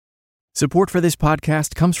Support for this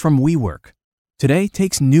podcast comes from WeWork. Today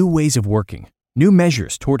takes new ways of working, new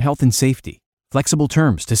measures toward health and safety, flexible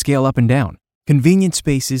terms to scale up and down, convenient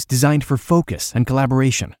spaces designed for focus and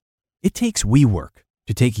collaboration. It takes WeWork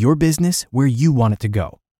to take your business where you want it to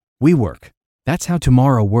go. WeWork. That's how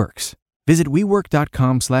tomorrow works. Visit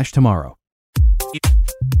WeWork.com/tomorrow.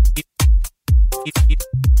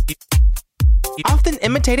 Often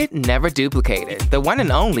imitated, never duplicated. The one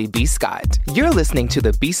and only B. Scott. You're listening to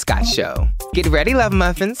The B. Scott Show. Get ready, love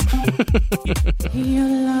muffins. Your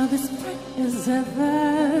love is bright as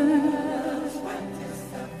ever,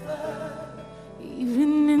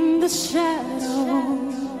 even in the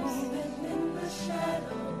shadows.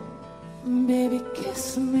 Baby,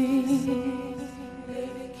 kiss me.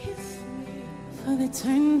 Before they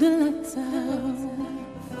turn the lights out.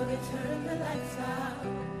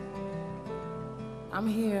 I'm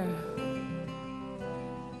here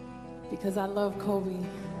because I love Kobe,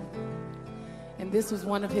 and this was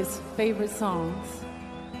one of his favorite songs.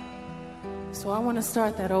 So I want to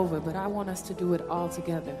start that over, but I want us to do it all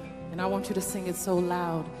together. And I want you to sing it so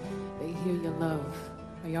loud they hear your love.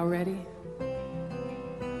 Are y'all ready?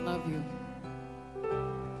 Love you.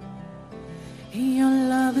 Your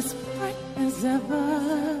love is bright as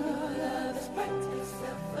ever,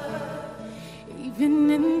 even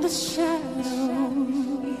in the shadows.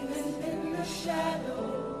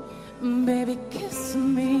 Baby, kiss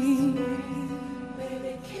me.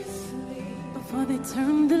 Before they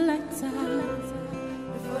turn the lights out.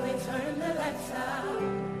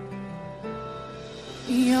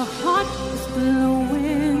 Your heart is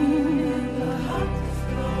glowing,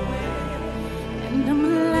 and I'm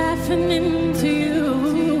laughing into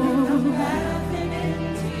you.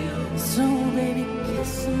 So baby,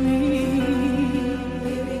 kiss me.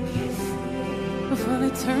 Before they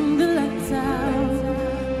turn the lights out.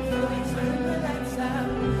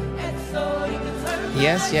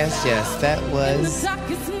 Yes. That was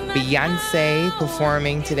Beyonce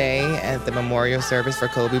performing today at the memorial service for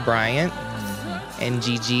Kobe Bryant and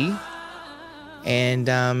Gigi. And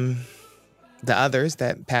the others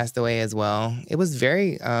that passed away as well. It was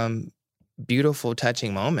very beautiful,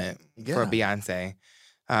 touching moment for Beyonce.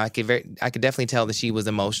 I could definitely tell that she was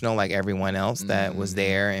emotional like everyone else that was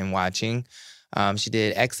there and watching. She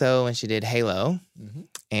did EXO and she did Halo.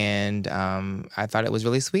 And I thought it was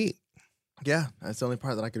really sweet. Yeah, that's the only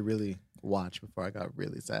part that I could really watch before I got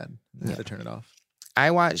really sad. I had to turn it off. I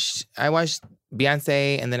watched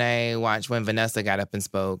Beyonce, and then I watched when Vanessa got up and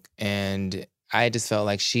spoke, and I just felt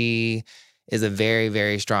like she is a very,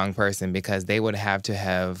 very strong person because they would have to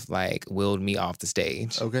have like wheeled me off the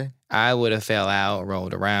stage. Okay. I would have fell out,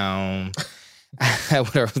 rolled around. I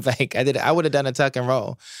would have done a tuck and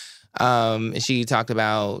roll. She talked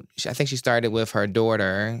about, I think she started with her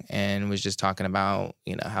daughter and was just talking about,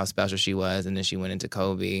 how special she was. And then she went into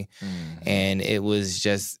Kobe. And it was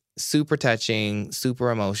just super touching, super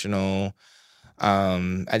emotional.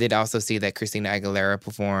 I did also see that Christina Aguilera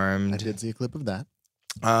performed. I did see a clip of that.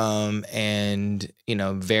 And,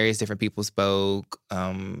 various different people spoke,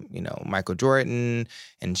 Michael Jordan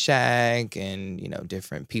and Shaq and,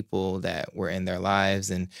 different people that were in their lives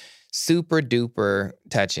and super duper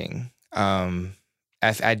touching.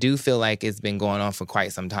 I do feel like it's been going on for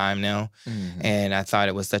quite some time now. And I thought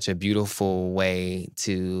it was such a beautiful way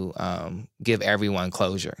to give everyone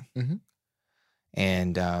closure.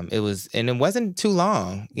 And it wasn't too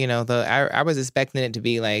long. I was expecting it to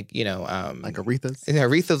be like Aretha's.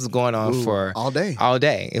 Aretha's was going on for all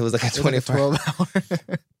day. It was like a 24 12-hour.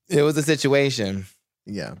 It was a situation.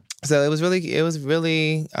 Yeah. So it was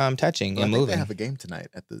really touching and moving. They have a game tonight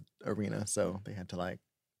at the arena, so they had to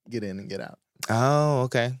get in and get out. Oh,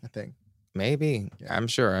 okay. I think maybe. Yeah. I'm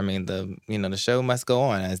sure. I mean, the show must go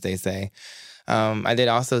on, as they say. I did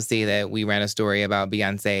also see that we ran a story about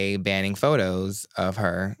Beyonce banning photos of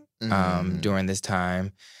her during this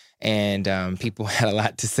time. And people had a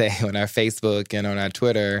lot to say on our Facebook and on our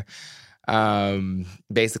Twitter.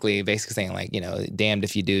 Basically saying damned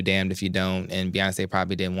if you do, damned if you don't. And Beyonce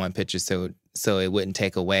probably didn't want pictures so it wouldn't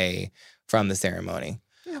take away from the ceremony.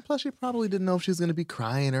 Yeah, plus she probably didn't know if she was going to be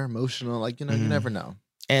crying or emotional. You never know.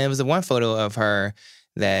 And it was the one photo of her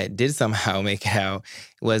that did somehow make it out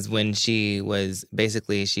was when she was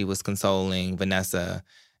consoling Vanessa,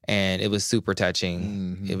 and it was super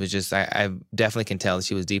touching. It was just, I definitely can tell that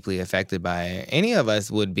she was deeply affected by it. Any of us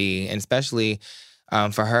would be, and especially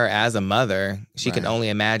for her as a mother, she could only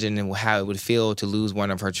imagine how it would feel to lose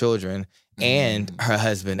one of her children and her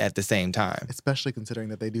husband at the same time. Especially considering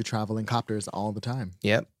that they do travel in copters all the time.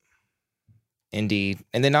 Yep. Indeed.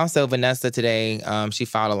 And then also Vanessa today, she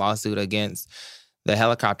filed a lawsuit against the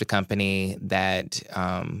helicopter company that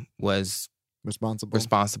was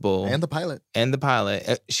responsible. And the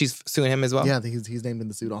pilot. She's suing him as well? Yeah, he's named in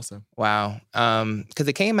the suit also. Wow. Because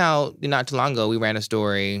it came out not too long ago. We ran a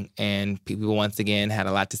story and people once again had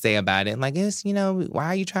a lot to say about it. Like, why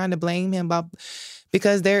are you trying to blame him?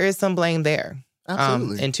 Because there is some blame there.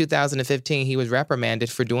 Absolutely. In 2015, he was reprimanded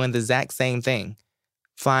for doing the exact same thing,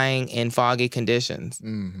 flying in foggy conditions.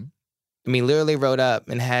 Mm-hmm. I mean, literally rode up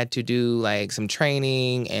and had to do like some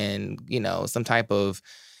training and, some type of...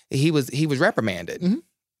 He was reprimanded. Mm-hmm.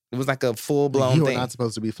 It was like a full-blown thing. You were not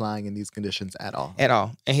supposed to be flying in these conditions at all. At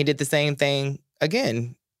all. And he did the same thing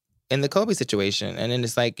again in the Kobe situation. And then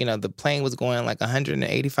it's like, the plane was going like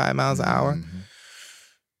 185 miles an hour.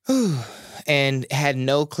 And had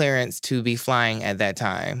no clearance to be flying at that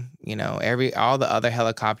time. All the other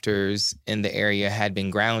helicopters in the area had been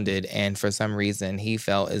grounded. And for some reason, he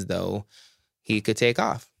felt as though he could take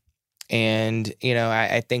off. And,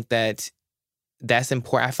 I think that's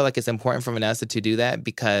important. I feel like it's important for Vanessa to do that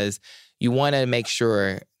because you want to make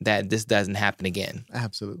sure that this doesn't happen again.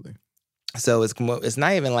 Absolutely. So it's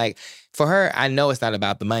not even like, for her, I know it's not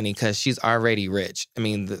about the money because she's already rich. I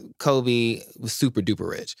mean, Kobe was super duper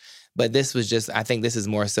rich. But this was I think this is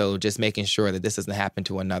more so just making sure that this doesn't happen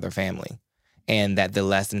to another family and that the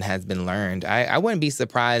lesson has been learned. I wouldn't be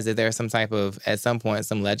surprised if there's some type of, at some point,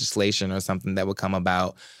 some legislation or something that would come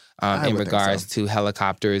about in regards to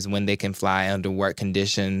helicopters when they can fly under what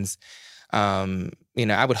conditions. I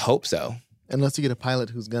would hope so. Unless you get a pilot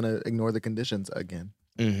who's going to ignore the conditions again.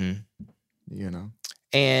 Mm-hmm.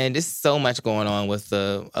 And there's so much going on with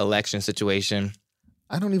the election situation.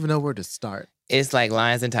 I don't even know where to start. It's like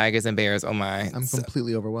lions and tigers and bears. Oh my. I'm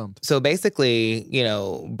completely overwhelmed. So basically,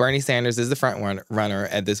 Bernie Sanders is the front runner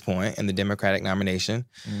at this point in the Democratic nomination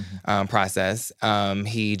process.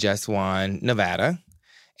 He just won Nevada.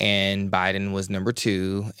 And Biden was number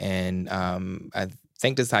 2. And I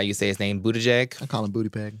think that's how you say his name, Buttigieg. I call him Booty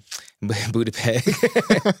Peg. Buttigieg.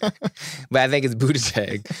 But I think it's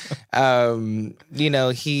Buttigieg.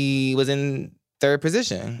 He was in 3rd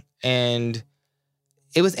position. And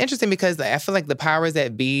it was interesting because I feel like the powers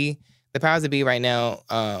that be right now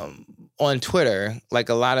on Twitter, like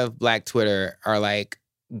a lot of Black Twitter are like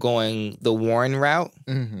going the Warren route.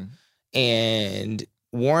 Mm-hmm. And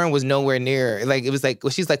Warren was nowhere near, like, it was like,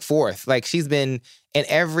 well, she's like 4th. Like, she's been in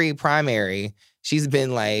every primary, she's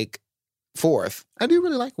been like 4th. I do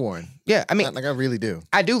really like Warren. Yeah, I mean, like, I really do.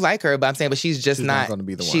 I do like her, but I'm saying, but she's not going to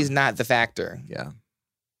be the one. She's not the factor. Yeah.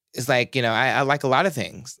 It's like, I like a lot of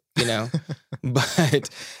things, but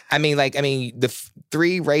the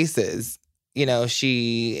 3 races,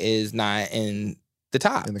 she is not in the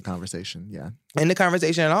top. In the conversation, yeah. In the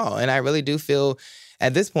conversation at all. And I really do feel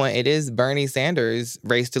at this point, it is Bernie Sanders'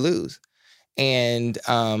 race to lose. And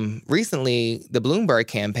recently, the Bloomberg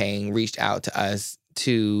campaign reached out to us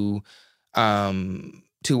to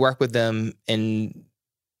work with them in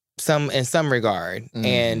some regard. Mm-hmm.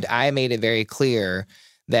 And I made it very clear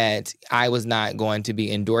that I was not going to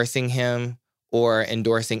be endorsing him or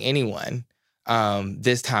endorsing anyone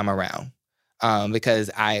this time around because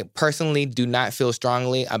I personally do not feel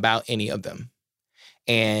strongly about any of them.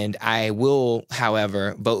 And I will,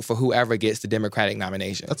 however, vote for whoever gets the Democratic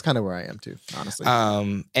nomination. That's kind of where I am too, honestly.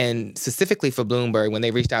 And specifically for Bloomberg, when they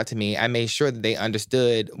reached out to me, I made sure that they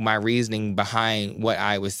understood my reasoning behind what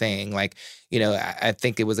I was saying. Like, I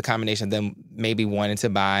think it was a combination of them maybe wanting to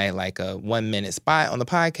buy like a 1-minute spot on the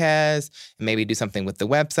podcast and maybe do something with the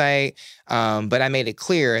website. But I made it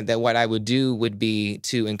clear that what I would do would be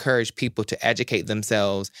to encourage people to educate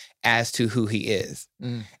themselves as to who he is.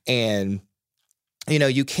 And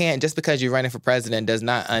you can't, just because you're running for president does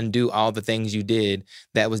not undo all the things you did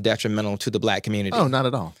that was detrimental to the Black community. Oh, not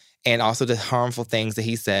at all. And also the harmful things that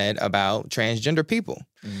he said about transgender people.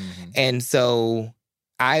 Mm-hmm. And so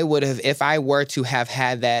I would have, if I were to have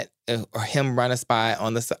had that or him run a spot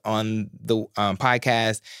on the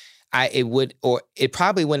podcast, it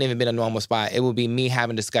probably wouldn't even been a normal spot. It would be me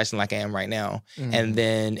having a discussion like I am right now, and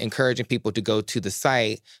then encouraging people to go to the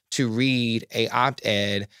site to read a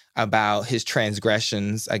op-ed about his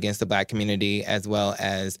transgressions against the Black community, as well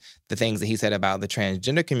as the things that he said about the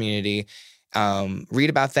transgender community. Read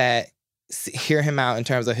about that, hear him out in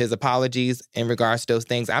terms of his apologies in regards to those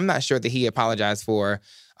things. I'm not sure that he apologized for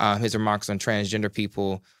his remarks on transgender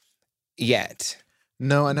people yet.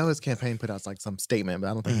 No, I know his campaign put out like some statement, but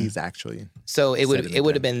I don't think he's actually. So it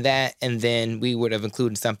would have been that, and then we would have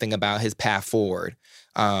included something about his path forward,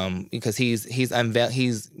 because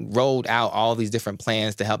he's rolled out all these different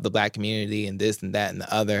plans to help the Black community and this and that and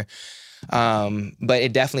the other. But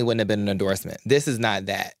it definitely wouldn't have been an endorsement. This is not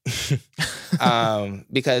that.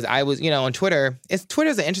 Because I was, on Twitter.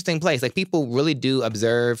 Twitter's an interesting place. Like, people really do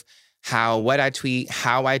observe what I tweet,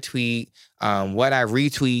 how I tweet, what I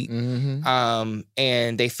retweet,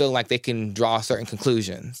 and they feel like they can draw certain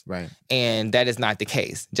conclusions. Right. And that is not the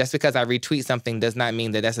case. Just because I retweet something does not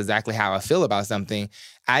mean that that's exactly how I feel about something.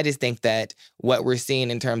 I just think that what we're seeing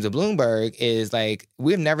in terms of Bloomberg is like,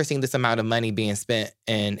 we've never seen this amount of money being spent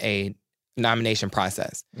in a nomination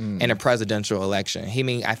process in a presidential election.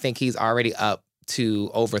 I think he's already up to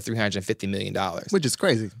over $350 million. Which is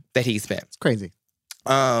crazy. That he spent. It's crazy.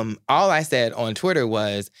 All I said on Twitter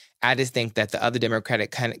was, I just think that the other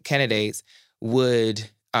Democratic candidates would,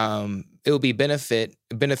 it would be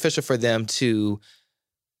beneficial for them to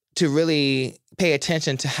really pay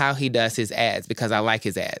attention to how he does his ads, because I like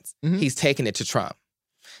his ads. He's taking it to Trump.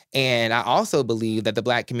 And I also believe that the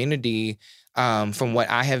Black community, from what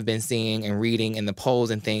I have been seeing and reading in the polls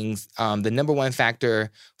and things, the number one factor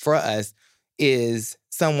for us is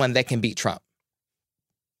someone that can beat Trump.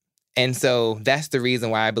 And so that's the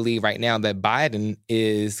reason why I believe right now that Biden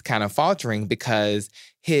is kind of faltering, because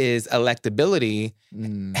his electability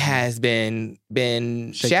has been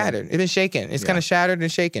shattered. It's been shaken. It's kind of shattered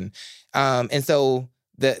and shaken. And so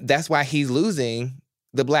that's why he's losing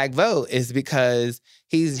the Black vote, is because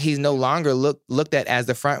he's no longer looked at as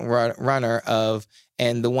the front runner of,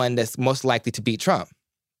 and the one that's most likely to beat Trump.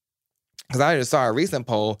 Because I just saw a recent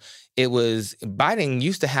poll. It was Biden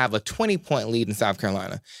used to have a 20-point lead in South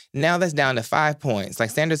Carolina. Now that's down to 5 points.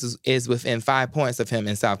 Like, Sanders is within 5 points of him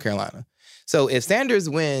in South Carolina. So if Sanders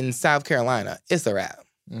wins South Carolina, it's a wrap.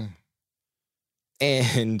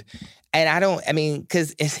 And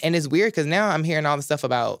it's weird because now I'm hearing all the stuff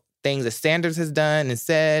about things that Sanders has done and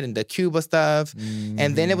said, and the Cuba stuff.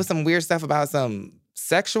 And then it was some weird stuff about some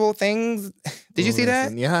sexual things. Did you see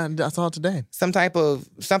that? Yeah, I saw it today. Some type of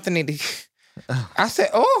something. I said,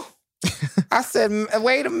 I said,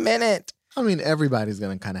 wait a minute. I mean, everybody's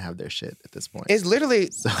going to kind of have their shit at this point. It's literally,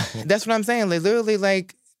 that's what I'm saying. They literally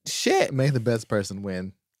like, shit. May the best person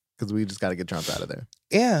win, because we just got to get Trump out of there.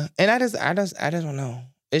 Yeah. And I just don't know.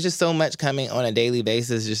 It's just so much coming on a daily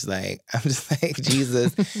basis. Just like, I'm just like,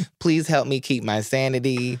 Jesus, please help me keep my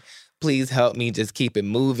sanity. Please help me just keep it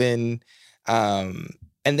moving.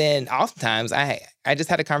 And then oftentimes I just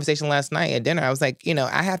had a conversation last night at dinner. I was like,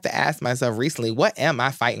 I have to ask myself recently, what am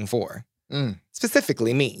I fighting for?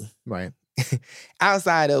 Specifically me. Right.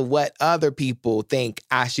 Outside of what other people think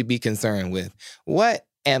I should be concerned with. What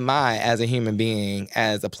am I as a human being,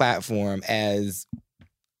 as a platform, as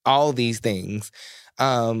all these things?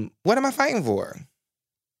 What am I fighting for?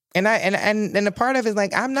 And the part of it is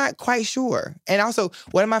like, I'm not quite sure. And also,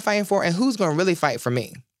 what am I fighting for, and who's going to really fight for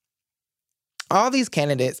me? All these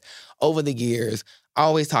candidates over the years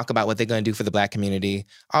always talk about what they're going to do for the Black community.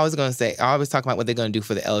 Always talk about what they're going to do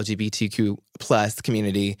for the LGBTQ plus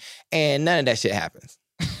community, and none of that shit happens.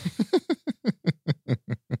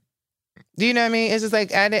 Do you know what I mean? It's just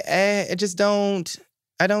like, I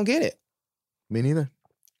don't get it. Me neither.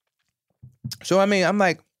 So, I mean, I'm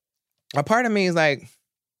like, a part of me is like,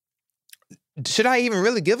 should I even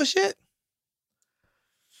really give a shit?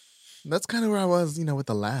 That's kind of where I was, with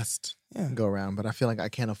the last go around. But I feel like I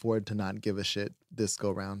can't afford to not give a shit this go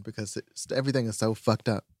around, because everything is so fucked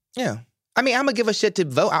up. Yeah. I mean, I'm going to give a shit to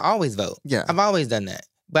vote. I always vote. Yeah. I've always done that.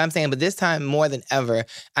 But I'm saying, but this time more than ever,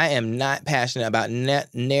 I am not passionate about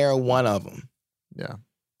near one of them. Yeah.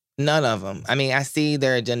 None of them. I mean, I see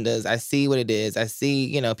their agendas. I see what it is. I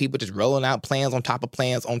see, people just rolling out plans on top of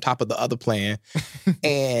plans on top of the other plan.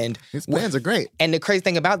 And these plans are great. And the crazy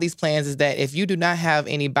thing about these plans is that if you do not have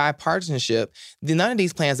any bipartisanship, then none of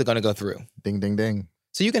these plans are going to go through. Ding, ding, ding.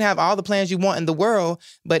 So you can have all the plans you want in the world,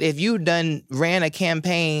 but if you ran a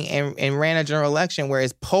campaign and ran a general election where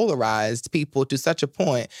it's polarized people to such a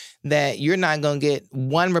point that you're not going to get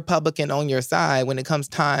one Republican on your side when it comes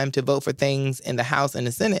time to vote for things in the House and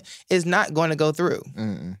the Senate, it's not going to go through.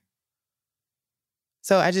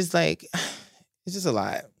 So I just like, it's just a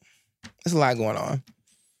lot. There's a lot going on.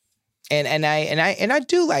 And I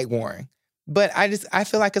do like Warren, but I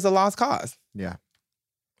feel like it's a lost cause. Yeah.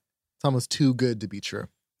 It's almost too good to be true.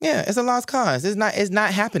 Yeah, it's a lost cause. It's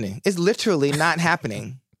not happening. It's literally not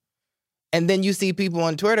happening. And then you see people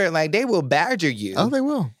on Twitter, like, they will badger you. Oh, they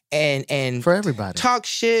will. And for everybody. Talk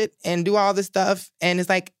shit and do all this stuff. And it's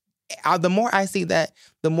like, the more I see that,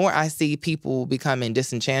 the more I see people becoming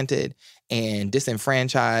disenchanted and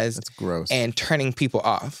disenfranchised. That's gross. And turning people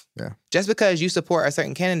off. Yeah. Just because you support a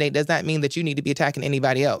certain candidate does not mean that you need to be attacking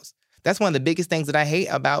anybody else. That's one of the biggest things that I hate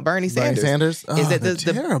about Bernie Sanders. Is that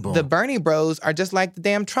the Bernie bros are just like the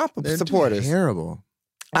damn Trump supporters. Terrible.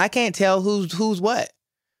 I can't tell who's what.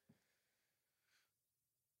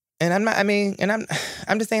 And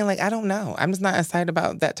I'm just saying, like, I don't know. I'm just not excited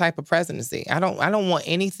about that type of presidency. I don't want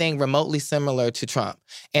anything remotely similar to Trump.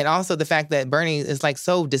 And also the fact that Bernie is like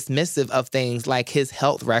so dismissive of things like his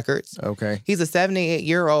health records. Okay. He's a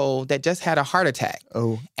 78-year-old that just had a heart attack.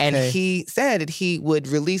 Oh. And he said that he would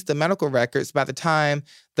release the medical records by the time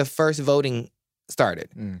the first voting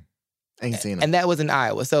started. Ain't seen him. And that was in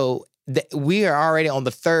Iowa. So we are already on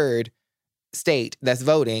the third state that's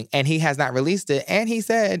voting, and he has not released it. And he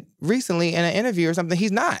said recently in an interview or something,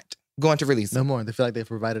 he's not going to release it. No more. They feel like they've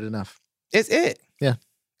provided enough. It's it. Yeah.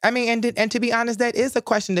 I mean, and to be honest, that is a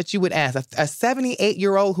question that you would ask. A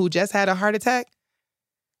 78-year-old who just had a heart attack,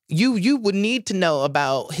 you would need to know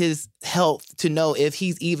about his health to know if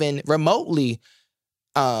he's even remotely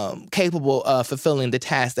capable of fulfilling the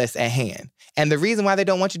task that's at hand. And the reason why they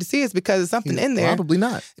don't want you to see it is because there's something in there. Probably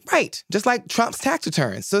not. Right. Just like Trump's tax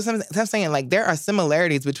returns. So I'm saying, like, there are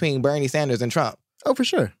similarities between Bernie Sanders and Trump. Oh, for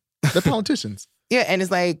sure. They're politicians. Yeah, and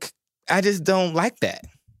it's like, I just don't like that.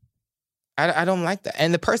 I don't like that.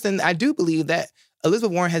 And the person, I do believe that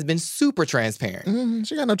Elizabeth Warren has been super transparent. Mm-hmm.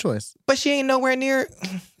 She got no choice. But she ain't nowhere near,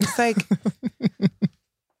 it's like,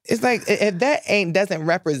 if that doesn't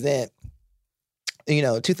represent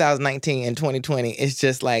 2019 and 2020, it's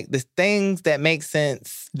just like the things that make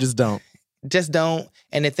sense. Just don't.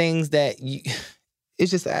 And the things that it's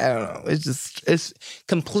just, I don't know. It's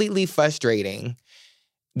completely frustrating,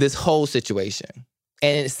 this whole situation.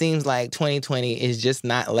 And it seems like 2020 is just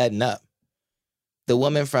not letting up. The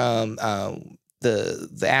woman from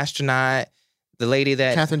the astronaut, the lady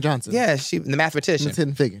that Katherine Johnson. Yeah, the mathematician. It's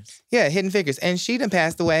Hidden Figures. Yeah, Hidden Figures. And she done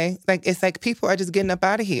passed away. Like, it's like people are just getting up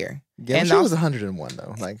out of here. Yeah, and she was 101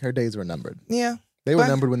 though. Like, her days were numbered. Yeah. They were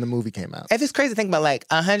numbered when the movie came out. If it's crazy to think about, like,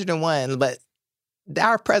 101, but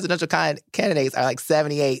our presidential candidates are like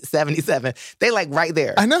 78, 77. They like right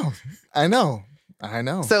there. I know.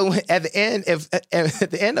 So at the end,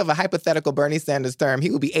 at the end of a hypothetical Bernie Sanders term, he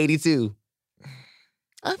would be 82.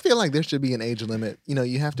 I feel like there should be an age limit.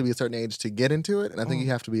 You have to be a certain age to get into it, and I think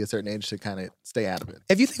you have to be a certain age to kind of stay out of it.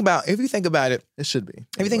 If you think about it, it should be.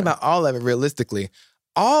 If you think about all of it realistically,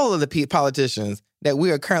 all of the politicians that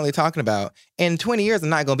we are currently talking about in 20 years are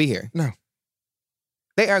not going to be here. No.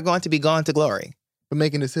 They are going to be gone to glory. But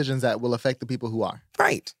making decisions that will affect the people who are.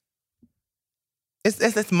 Right.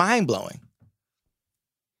 It's mind-blowing.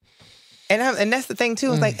 And that's the thing,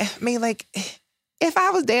 too. It's like, I mean, like, if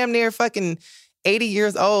I was damn near fucking 80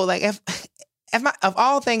 years old, like, if of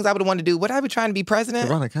all things I would want to do, would I be trying to be president?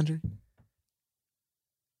 To run a country?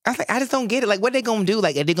 I was like, I just don't get it. Like, what are they going to do?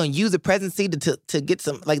 Like, are they going to use the presidency to get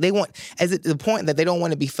some, like, they want, is it the point that they don't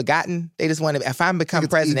want to be forgotten? They just want to, if I become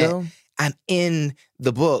president, ego? I'm in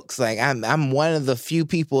the books. Like, I'm one of the few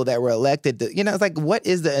people that were elected to, it's like, what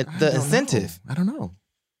is the incentive? I don't know.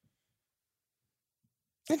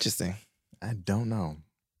 Interesting. I don't know.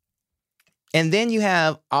 And then you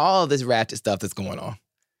have all this ratchet stuff that's going on.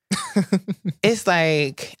 It's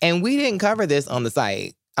like, and we didn't cover this on the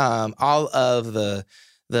site. All of the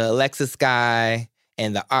Alexis Sky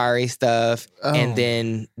and the Ari stuff, and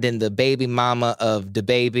then the baby mama of the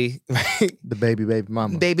baby, right? The baby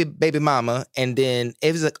mama. Baby mama. And then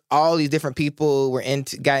it was like all these different people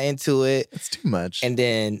got into it. It's too much. And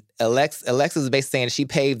then Alexis was basically saying she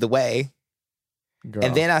paved the way. Girl.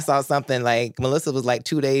 And then I saw something like Melissa was like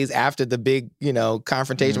 2 days after the big,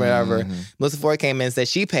 confrontation, whatever. Melissa Ford came in and said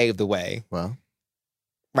she paved the way. Well.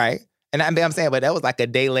 Right? And I'm saying, but that was like a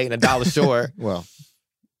day late and a dollar short. Well,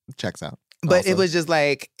 checks out. But also. It was just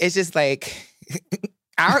like, it's just like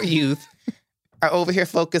our youth are over here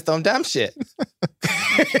focused on dumb shit.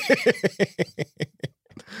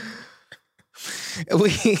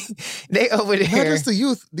 They over there. Not just the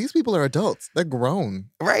youth. These people are adults. They're grown.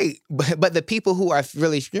 Right. But the people who are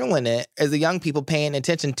really fueling it is the young people paying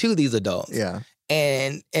attention to these adults. Yeah.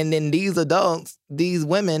 And then these adults, these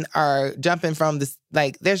women are jumping from this,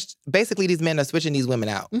 like, there's basically these men are switching these women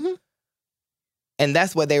out. Mm-hmm. And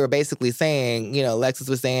that's what they were basically saying. Lexus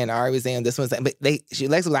was saying, Ari was saying, this one's saying, but Lexus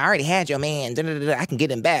was like, I already had your man. I can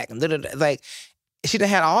get him back. Like, she done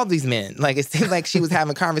had all these men. Like, it seemed like she was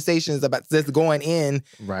having conversations about this going in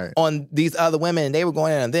on these other women, and they were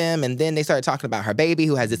going in on them, and then they started talking about her baby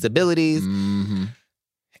who has disabilities. Mm-hmm.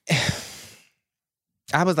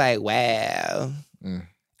 I was like, wow.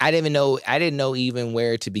 I didn't know even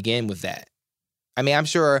where to begin with that. I mean, I'm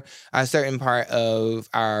sure a certain part of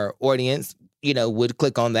our audience, would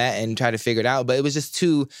click on that and try to figure it out, but it was just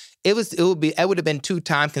it would have been too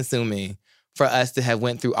time consuming for us to have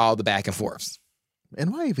went through all the back and forths.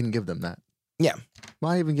 And why even give them that? Yeah.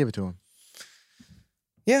 Why even give it to them?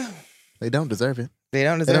 Yeah. They don't deserve it. They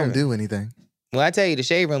don't do anything. Well, I tell you, the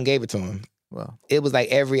Shade Room gave it to them. Well, it was like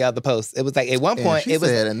every other post. It was like at one point it was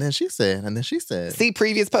said, and then she said, and then she said, see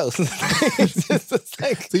previous posts. It's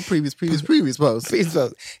like, see previous posts. Previous posts.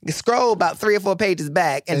 Scroll about 3 or 4 pages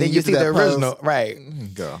back, and then you see the original. Post. Right.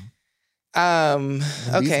 Girl.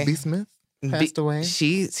 Okay. B. Smith passed away.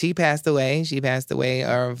 She passed away. She passed away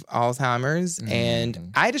of Alzheimer's,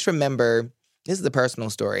 and I just remember. This is a personal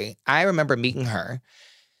story. I remember meeting her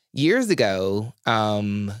years ago,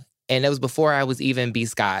 and it was before I was even B.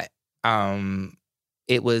 Scott.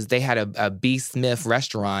 They had a B. Smith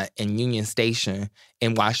restaurant in Union Station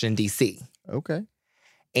in Washington, D.C. Okay.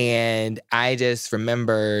 And I just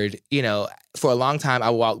remembered, for a long time I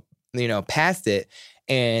walked, past it,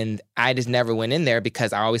 and I just never went in there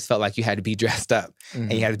because I always felt like you had to be dressed up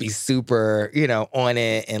and you had to be super, on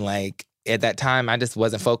it. And like at that time, I just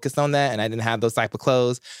wasn't focused on that and I didn't have those type of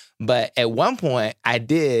clothes. But at one point I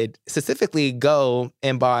did specifically go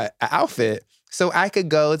and bought an outfit so I could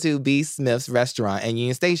go to B. Smith's restaurant in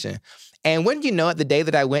Union Station. And wouldn't you know it, the day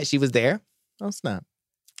that I went, she was there. Oh, snap.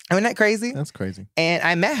 Isn't that crazy? That's crazy. And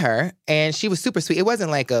I met her, and she was super sweet. It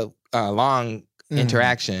wasn't like a long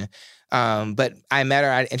interaction, but I met her.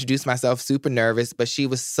 I introduced myself, super nervous, but she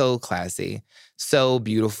was so classy, so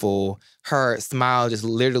beautiful. Her smile just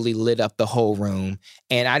literally lit up the whole room.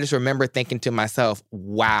 And I just remember thinking to myself,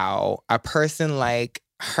 wow, a person like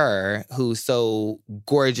her who's so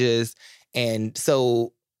gorgeous and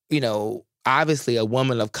so, obviously a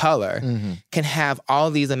woman of color can have all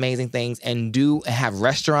these amazing things and have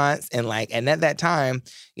restaurants and at that time,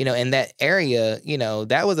 in that area,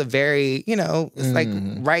 that was a very, it's like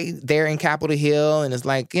right there in Capitol Hill. And it's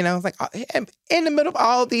like, it's like in the middle of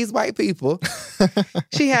all these white people,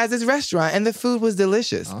 she has this restaurant and the food was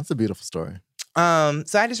delicious. Oh, that's a beautiful story.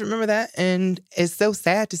 So I just remember that. And it's so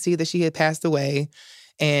sad to see that she had passed away.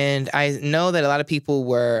 And I know that a lot of people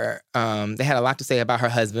they had a lot to say about her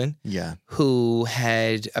husband. Yeah. Who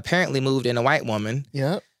had apparently moved in a white woman.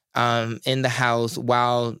 Yep. In the house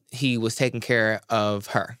while he was taking care of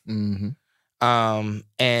her. And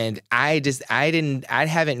I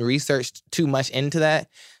haven't researched too much into that,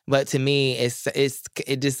 but to me, it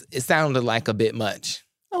sounded like a bit much.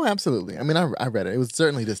 Oh, absolutely. I mean, I read it. It was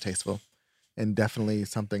certainly distasteful and definitely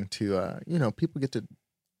something to,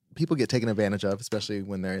 people get taken advantage of, especially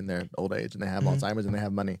when they're in their old age and they have Alzheimer's and they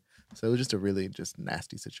have money. So it was just a really just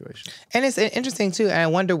nasty situation. And it's interesting, too. I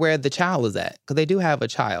wonder where the child is at, because they do have a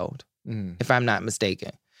child, if I'm not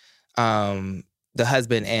mistaken. The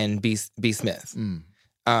husband and B. Smith.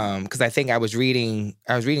 Because I think I was reading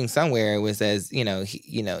somewhere where it says,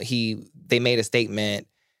 they made a statement,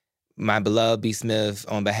 my beloved B. Smith,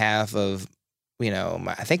 on behalf of,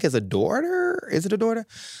 I think it's a daughter. Is it a daughter?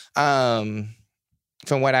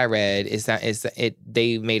 From what I read,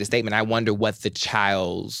 they made a statement. I wonder what the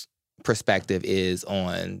child's perspective is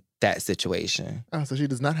on that situation. Oh, so she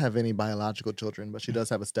does not have any biological children, but she does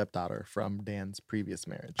have a stepdaughter from Dan's previous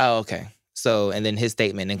marriage. Oh, okay. So, and then his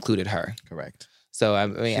statement included her. Correct. So, I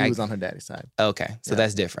mean, she was on her daddy's side. Okay. So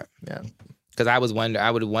that's different. Yeah. Because I would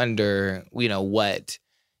wonder, what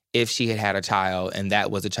if she had a child and that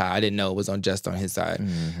was a child. I didn't know it was just on his side.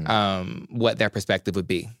 What their perspective would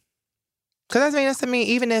be. Because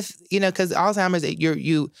even if, because Alzheimer's,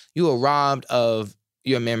 you are robbed of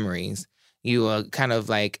your memories. You are kind of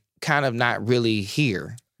not really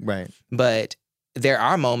here. Right. But there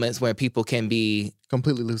are moments where people can be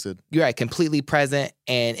completely lucid. You're right, completely present.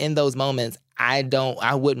 And in those moments, I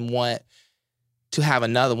wouldn't want to have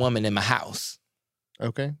another woman in my house.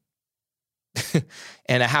 Okay.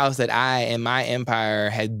 And a house that I and my empire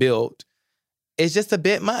had built is just a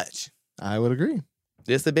bit much. I would agree.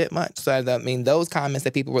 Just a bit much. So, I mean, those comments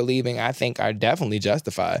that people were leaving, I think, are definitely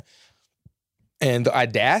justified. And the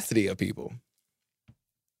audacity of people.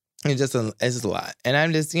 It's just a lot. And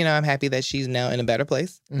I'm just, I'm happy that she's now in a better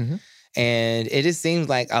place. And it just seems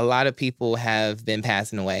like a lot of people have been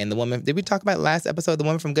passing away. And the woman, did we talk about last episode, the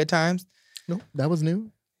woman from Good Times? No, that was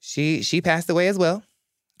new. She passed away as well.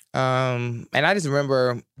 And I just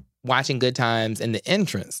remember watching Good Times and the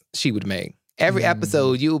entrance she would make. Every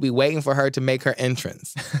episode, you will be waiting for her to make her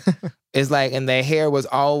entrance. It's like, and the hair was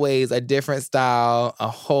always a different style, a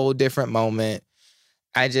whole different moment.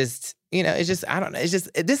 I just, it's just, I don't know. It's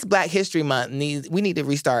just, this Black History Month we need to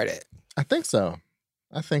restart it. I think so.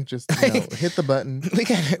 I think just, hit the button.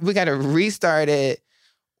 We gotta restart it.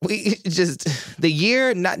 We just, the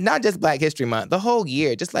year, not just Black History Month, the whole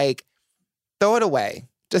year, just like throw it away.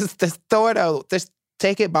 Just throw it out. Just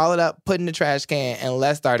take it, ball it up, put it in the trash can, and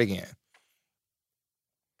let's start again.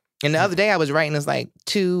 And the other day I was writing, it's like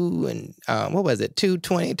 2 and, what was it? 2,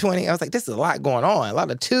 20, 20. I was like, this is a lot going on, a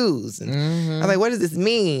lot of twos. And I was like, what does this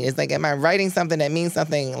mean? It's like, am I writing something that means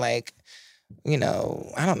something like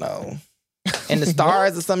I don't know, in the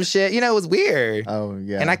stars or some shit. It was weird. Oh,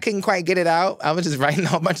 yeah. And I couldn't quite get it out. I was just writing a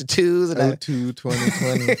whole bunch of twos. And 02,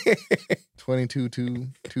 2020, 22, 2,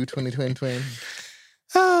 2020.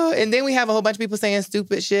 Oh, and then we have a whole bunch of people saying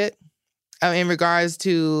stupid shit in regards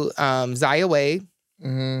to Zaya Wade.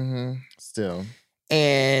 Mm-hmm. Still.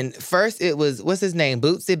 And first it was, what's his name?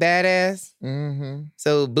 Bootsy Badass? Mm-hmm.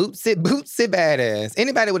 So Bootsy Badass.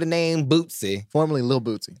 Anybody with a name Bootsy. Formerly Lil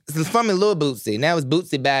Bootsy. Formerly Lil Bootsy. Now it's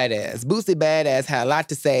Bootsy Badass. Bootsy Badass had a lot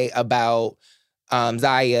to say about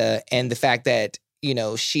Zaya and the fact that,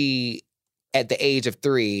 she, at the age of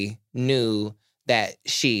 3, knew that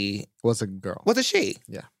she was a girl. Was a she.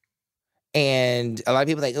 Yeah. And a lot of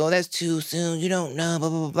people are like, oh, that's too soon. You don't know, blah,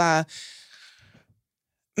 blah, blah,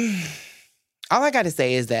 blah. All I got to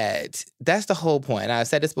say is that that's the whole point. And I've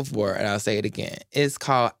said this before, and I'll say it again. It's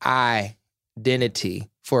called identity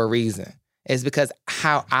for a reason. It's because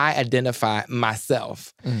how I identify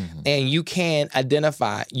myself. Mm-hmm. And you can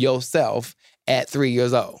identify yourself at 3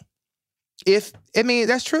 years old.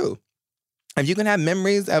 That's true. If you can have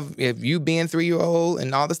memories of if you being 3-year-old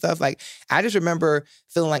and all the stuff, like, I just remember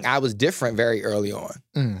feeling like I was different very early on.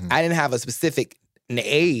 Mm-hmm. I didn't have a specific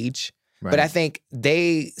age, right. But I think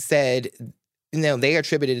they said, they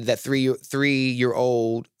attributed that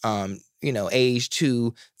 3-year-old, age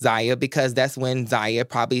to Zaya because that's when Zaya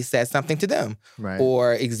probably said something to them, right.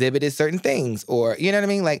 Or exhibited certain things, or, you know what I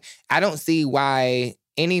mean? Like, I don't see why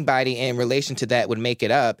anybody in relation to that would make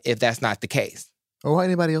it up if that's not the case. Or why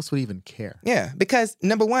anybody else would even care. Yeah, because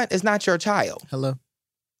number one, it's not your child. Hello.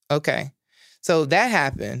 Okay. So that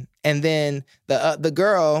happened. And then the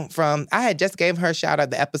girl from, I had just gave her a shout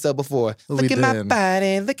out the episode before. Look at my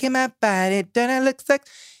body. Don't I look like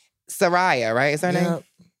Soraya, right? Is her name?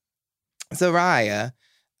 Soraya.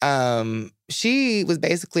 She was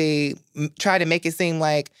basically trying to make it seem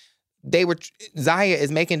like Zaya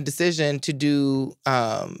is making a decision to do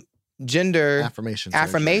gender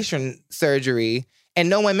affirmation surgery, and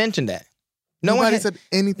no one mentioned that. Nobody said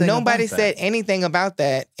anything. Nobody said anything about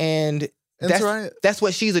that, and that's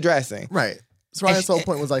what she's addressing. Right. Soraya's whole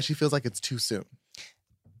point was like she feels like it's too soon.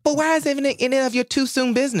 But why is it even any of your too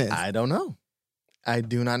soon business? I don't know. I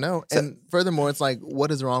do not know. So, and furthermore, it's like, what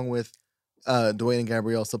is wrong with Dwayne and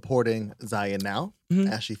Gabrielle supporting Zaya now,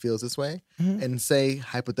 mm-hmm. as she feels this way, mm-hmm. and say,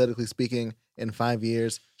 hypothetically speaking, in 5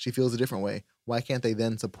 years she feels a different way? Why can't they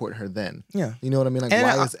then support her then? Yeah. You know what I mean? Like,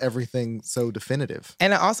 why is everything so definitive?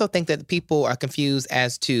 And I also think that people are confused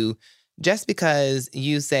as to just because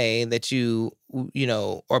you say that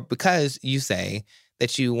or because you say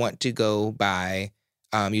that you want to go by,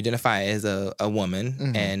 you identify as a woman,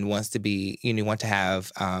 mm-hmm. and wants to be, want to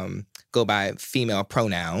have, go by female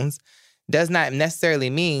pronouns, does not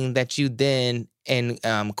necessarily mean that you then, in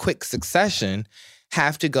quick succession,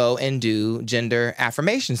 have to go and do gender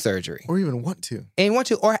affirmation surgery. Or even want to.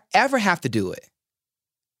 Or ever have to do it.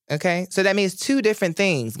 Okay? So that means two different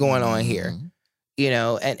things going on here.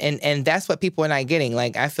 And that's what people are not getting.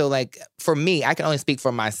 Like, I feel like, for me, I can only speak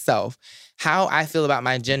for myself. How I feel about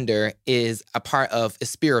my gender is a part of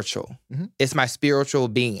spiritual. Mm-hmm. It's my spiritual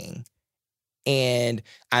being. And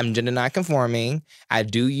I'm gender nonconforming. I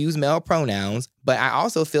do use male pronouns, but I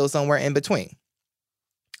also feel somewhere in between.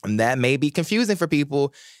 And that may be confusing for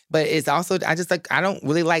people, but it's also, I don't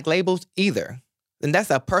really like labels either. And that's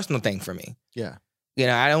a personal thing for me. Yeah.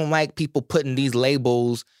 I don't like people putting these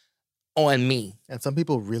labels on me. And some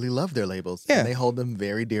people really love their labels. Yeah. And they hold them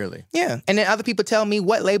very dearly. Yeah. And then other people tell me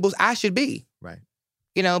what labels I should be. Right.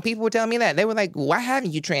 People were telling me that. They were like, why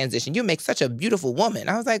haven't you transitioned? You make such a beautiful woman.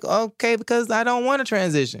 I was like, okay, because I don't want to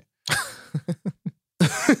transition.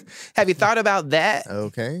 Have you thought about that?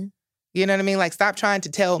 Okay. You know what I mean? Like, stop trying to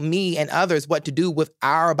tell me and others what to do with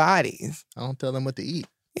our bodies. I don't tell them what to eat.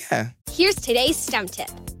 Yeah. Here's today's STEM tip.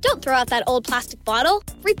 Don't throw out that old plastic bottle.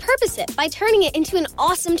 Repurpose it by turning it into an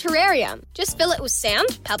awesome terrarium. Just fill it with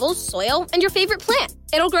sand, pebbles, soil, and your favorite plant.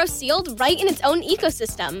 It'll grow sealed right in its own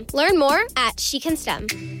ecosystem. Learn more at She Can STEM.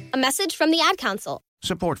 A message from the Ad Council.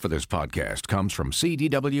 Support for this podcast comes from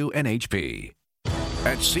CDW and HP.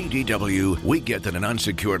 At CDW, we get that an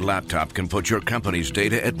unsecured laptop can put your company's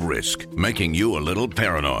data at risk, making you a little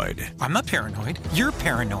paranoid. I'm not paranoid. You're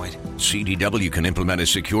paranoid. CDW can implement a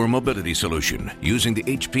secure mobility solution using the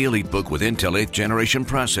HP EliteBook with Intel 8th generation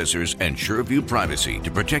processors and SureView privacy to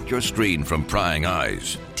protect your screen from prying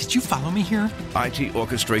eyes. Did you follow me here? IT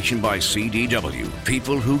orchestration by CDW.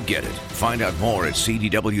 People who get it. Find out more at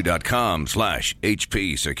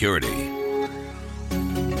cdw.com/HP security.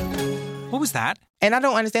 What was that? And I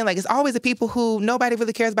don't understand, like, it's always the people who nobody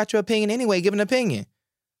really cares about your opinion anyway, give an opinion.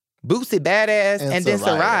 Bootsy Badass and then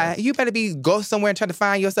Soraya. Soraya. You better go somewhere and try to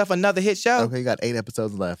find yourself another hit show. Okay, you got 8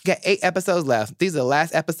 episodes left. You got 8 episodes left. These are the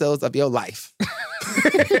last episodes of your life.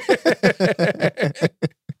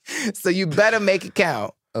 So you better make it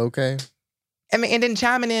count. Okay. I mean, and then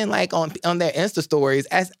chiming in like on their Insta stories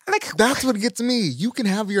as like That's what gets me. You can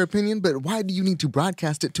have your opinion, but why do you need to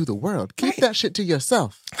broadcast it to the world? Keep that shit to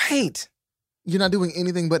yourself. right. You're not doing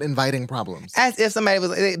anything but inviting problems. As if somebody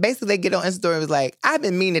was basically they get on Insta story and was like, I've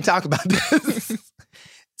been meaning to talk about this.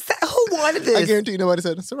 Who wanted this? I guarantee you nobody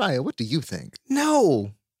said, Soraya, what do you think?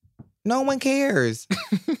 No one cares.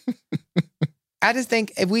 I just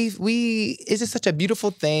think if it's just such a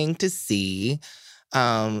beautiful thing to see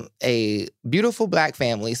a beautiful Black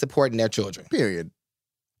family supporting their children. Period.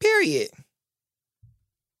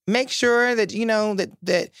 Make sure that you know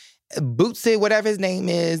that Bootsy, whatever his name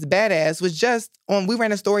is, Badass, was just on. We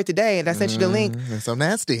ran a story today, and I sent you the link. It's so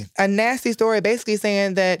nasty. A nasty story, basically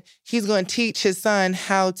saying that he's going to teach his son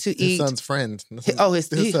how to eat. His son's friend. His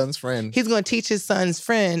son's friend. He's going to teach his son's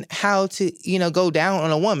friend how to, go down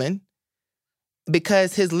on a woman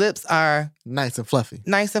because his lips are Nice and fluffy.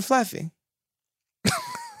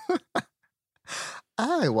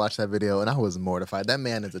 I watched that video and I was mortified. That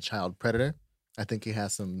man is a child predator. I think he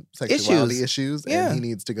has some sexuality issues and he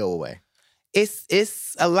needs to go away.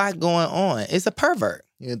 It's a lot going on. It's a pervert.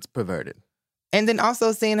 It's perverted. And then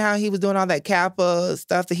also seeing how he was doing all that Kappa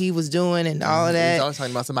stuff that he was doing and all of that. He's always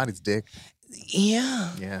talking about somebody's dick.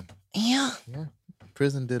 Yeah.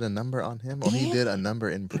 Prison did a number on him, or he did a number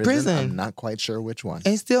in prison. I'm not quite sure which one.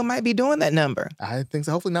 And still might be doing that number. I think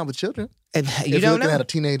so. Hopefully not with children. And if you you're don't looking know. at a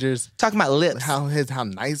teenager's Talking about lips. how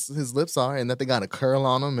nice his lips are, and that they got a curl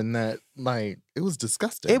on them, and that it was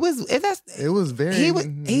disgusting. It was very.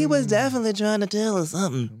 He was definitely trying to tell us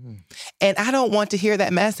something, and I don't want to hear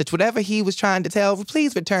that message. Whatever he was trying to tell,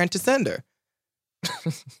 please return to sender.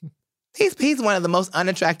 He's one of the most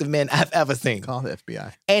unattractive men I've ever seen. Call the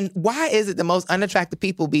FBI. And why is it the most unattractive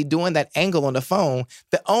people be doing that angle on the phone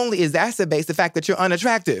that only exacerbates the fact that you're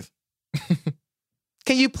unattractive?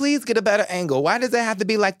 Can you please get a better angle? Why does it have to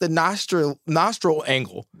be like the nostril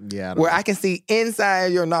angle? Yeah. Where I can see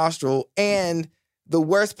inside your nostril and the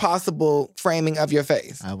worst possible framing of your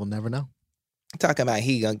face. I will never know. Talking about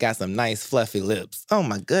he got some nice fluffy lips. Oh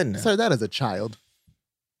my goodness. Sir, that is a child.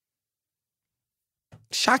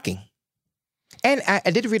 Shocking. And I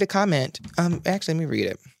did read a comment. Actually, let me read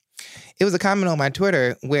it. It was a comment on my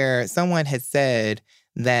Twitter where someone had said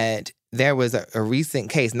that there was a recent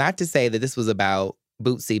case, not to say that this was about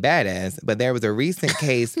Bootsy Badass, but there was a recent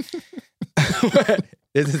case.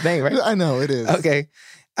 It's his name, right? I know, it is. Okay.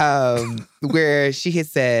 Where she had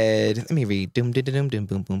said, let me read. Doom, doom, doom, doom,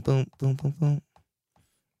 boom, boom, boom, boom, boom,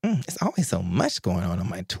 boom. It's always so much going on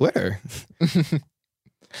my Twitter.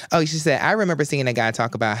 Oh, she said, I remember seeing a guy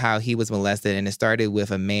talk about how he was molested, and it started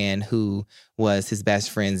with a man who was his best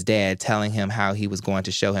friend's dad telling him how he was going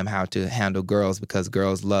to show him how to handle girls because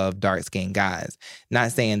girls love dark-skinned guys.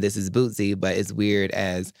 Not saying this is Bootsy, but it's weird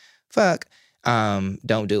as fuck.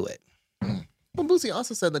 Don't do it. Well, Bootsy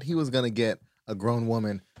also said that he was going to get a grown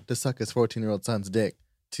woman to suck his 14-year-old son's dick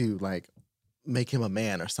to, make him a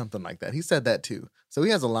man or something like that. He said that, too. So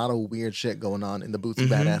he has a lot of weird shit going on in the Bootsy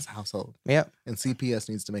Badass household. Yep. And CPS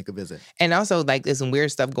needs to make a visit. And also, there's some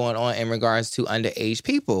weird stuff going on in regards to underage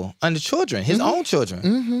people, children, his own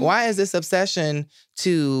children. Why is this obsession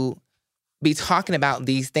to be talking about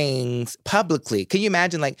these things publicly? Can you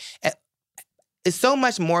imagine, it's so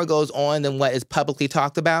much more goes on than what is publicly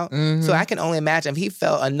talked about. So I can only imagine if he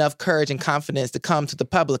felt enough courage and confidence to come to the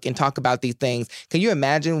public and talk about these things. Can you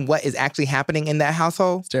imagine what is actually happening in that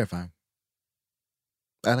household? It's terrifying.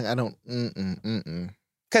 I don't.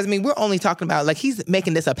 Because, we're only talking about, he's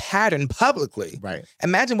making this a pattern publicly. Right.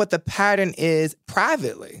 Imagine what the pattern is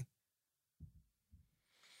privately.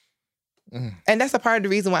 And that's a part of the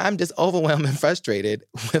reason why I'm just overwhelmed and frustrated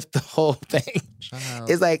with the whole thing.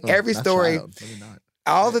 It's every story,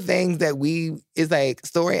 all the things that it's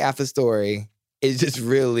story after story is just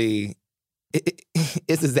really,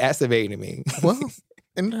 it's exacerbating me. Well,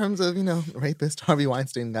 in terms of, rapist, Harvey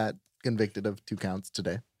Weinstein got convicted of 2 counts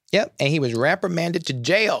today. Yep. And he was reprimanded to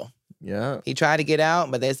jail. Yeah. He tried to get out,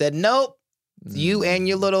 but they said, nope. You and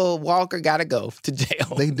your little walker got to go to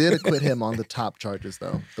jail. They did acquit him on the top charges,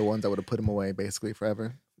 though. The ones that would have put him away basically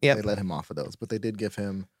forever. Yep. They let him off of those. But they did give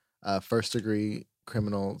him first-degree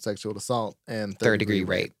criminal sexual assault and third-degree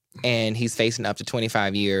rape. And he's facing up to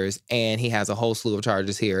 25 years. And he has a whole slew of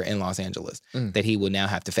charges here in Los Angeles that he will now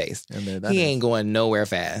have to face. And he ain't going nowhere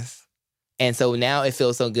fast. And so now it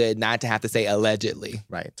feels so good not to have to say allegedly.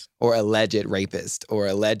 Right. Or alleged rapist or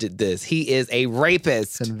alleged this. He is a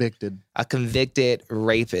rapist. Convicted. A convicted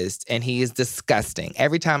rapist. And he is disgusting.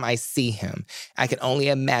 Every time I see him, I can only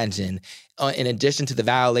imagine, in addition to the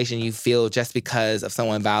violation you feel just because of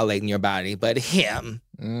someone violating your body, but him,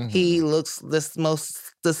 he looks the most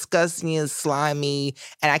disgusting and slimy.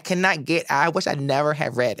 And I wish I never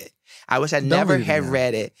had read it. I wish I never had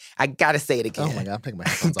read it. I gotta say it again. Oh my God, I'm taking my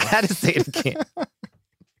headphones off. Gotta say it again.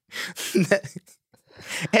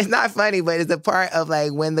 It's not funny, but it's a part of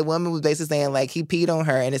like when the woman was basically saying like he peed on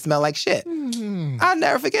her and it smelled like shit. I'll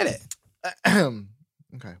never forget it.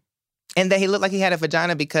 Okay. And that he looked like he had a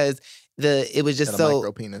vagina because it was just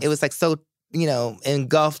so, it was like so,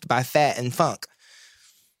 engulfed by fat and funk.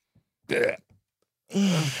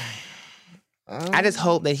 I just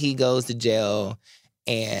hope that he goes to jail,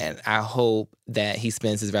 and I hope that he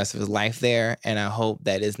spends his rest of his life there, and I hope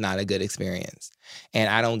that it's not a good experience. And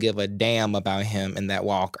I don't give a damn about him in that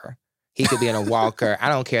walker. He could be in a walker. I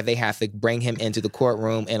don't care if they have to bring him into the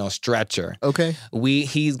courtroom in a stretcher. Okay.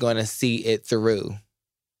 He's going to see it through.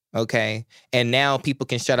 Okay? And now people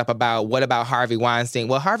can shut up about, what about Harvey Weinstein?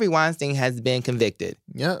 Well, Harvey Weinstein has been convicted.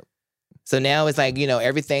 Yep. So now it's like,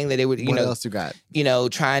 everything that they would, what else you got?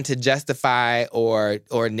 Trying to justify or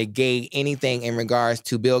negate anything in regards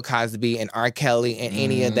to Bill Cosby and R. Kelly and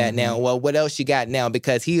any of that now. Well, what else you got now?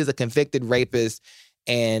 Because he is a convicted rapist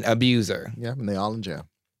and abuser. Yeah, and they all in jail.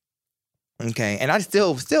 Okay. And I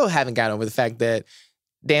still haven't got over the fact that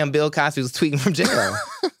damn Bill Cosby was tweeting from jail.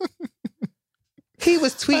 He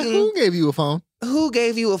was tweeting. Who gave you a phone? Who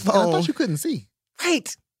gave you a phone? I thought you couldn't see.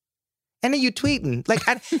 Right. And then you tweeting. Like,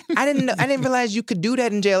 I didn't realize you could do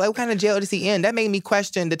that in jail. Like, what kind of jail does he in? That made me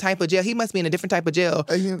question the type of jail. He must be in a different type of jail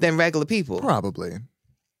than regular people. Probably.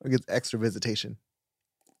 Or gets extra visitation.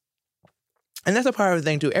 And that's a part of the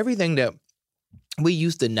thing, too. Everything that we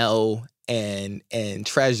used to know and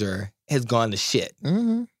treasure has gone to shit.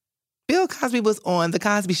 Mm-hmm. Bill Cosby was on The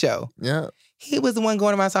Cosby Show. Yeah. He was the one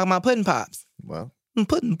going around talking about pudding pops. Well.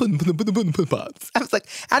 Pudding pops. I was like,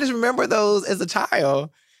 I just remember those as a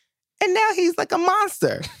child. And now he's like a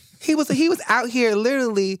monster. He was out here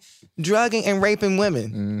literally drugging and raping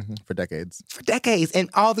women. For decades. For decades. And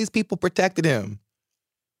all these people protected him.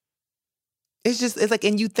 It's like,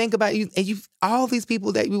 and you think about all these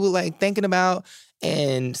people that we were like thinking about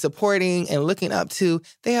and supporting and looking up to,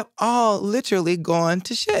 they have all literally gone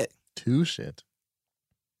to shit. To shit.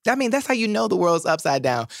 I mean, that's how you know the world's upside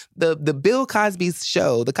down. The Bill Cosby's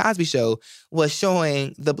show, The Cosby Show, was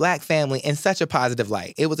showing the Black family in such a positive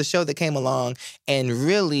light. It was a show that came along and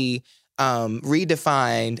really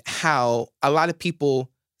redefined how a lot of people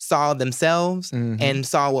saw themselves and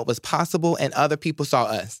saw what was possible, and other people saw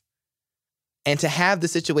us. And to have the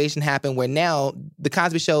situation happen where now The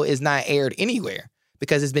Cosby Show is not aired anywhere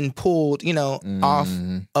because it's been pulled, off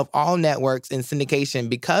of all networks and syndication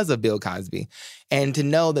because of Bill Cosby. And to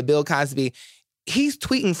know that Bill Cosby, he's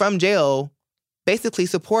tweeting from jail, basically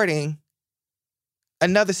supporting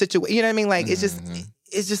another situation. You know what I mean? Like, it's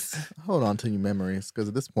just... Hold on to your memories, because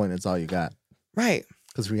at this point, it's all you got. Right.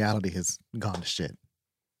 Because reality has gone to shit.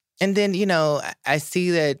 And then, I see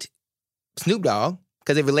that Snoop Dogg,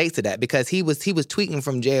 because it relates to that, because he was tweeting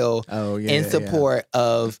from jail in support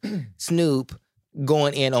of Snoop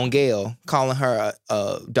going in on Gayle, calling her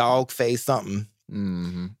a dog face something.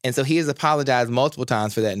 And so he has apologized multiple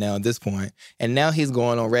times for that now at this point. And now he's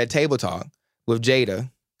going on Red Table Talk with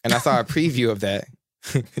Jada. And I saw a preview of that.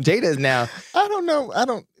 Jada is now... I don't know. I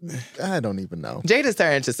don't even know. Jada's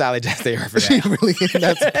turned to Sally Jesse Raphael. She really is.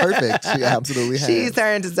 That's perfect. She absolutely has. She's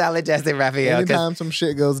turned to Sally Jesse Raphael. Anytime some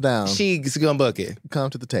shit goes down, she's going to book it. Come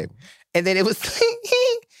to the table. And then it was...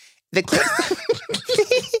 the clip...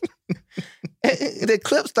 the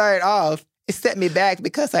clip started off, it set me back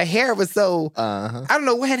because her hair was so... I don't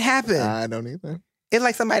know what had happened. I don't either. It's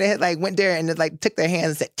like somebody had like went there and just like took their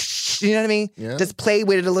hands and said, you know what I mean? Yeah. Just played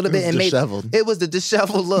with it a little bit and disheveled. It was the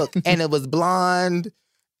disheveled look. And it was blonde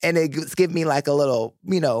and it was giving me like a little,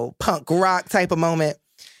 punk rock type of moment.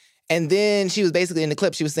 And then she was basically in the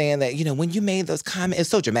clip, she was saying that, when you made those comments, it's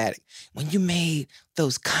so dramatic. When you made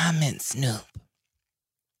those comments, Snoop,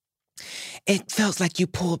 it felt like you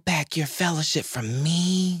pulled back your fellowship from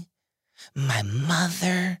me, my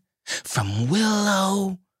mother, from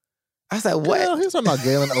Willow. I was like, what? Girl, he's talking about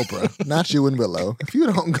Gayle and Oprah, not you and Willow. If you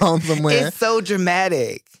don't go somewhere. It's so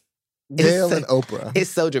dramatic. Gayle and Oprah. It's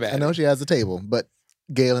so dramatic. I know she has a table, but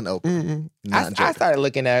Gayle and Oprah. I started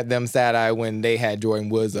looking at them side-eye when they had Jordan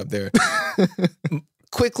Woods up there.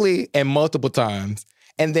 Quickly and multiple times.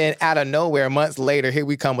 And then out of nowhere, months later, here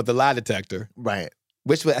we come with the lie detector. Right.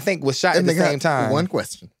 Which I think was shot at the same time. One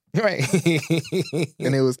question. Right.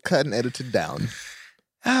 And it was cut and edited down.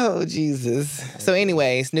 Oh, Jesus. So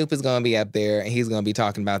anyway, Snoop is going to be up there and he's going to be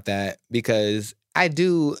talking about that because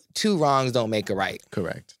two wrongs don't make a right.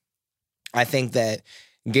 Correct. I think that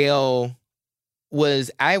Gayle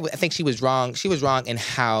I think she was wrong. She was wrong in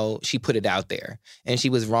how she put it out there. And she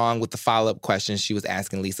was wrong with the follow-up questions she was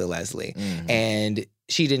asking Lisa Leslie. Mm-hmm. And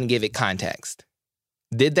she didn't give it context.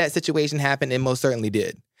 Did that situation happen? It most certainly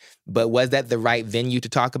did. But was that the right venue to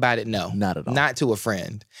talk about it? No. Not at all. Not to a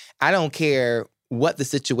friend. I don't care what the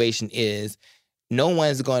situation is. No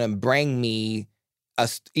one's going to bring me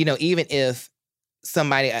even if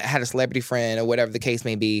somebody had a celebrity friend or whatever the case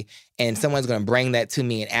may be, and someone's going to bring that to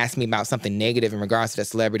me and ask me about something negative in regards to that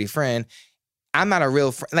celebrity friend, I'm not a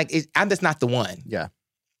real friend. Like, I'm just not the one. Yeah.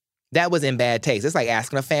 That was in bad taste. It's like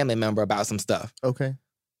asking a family member about some stuff. Okay.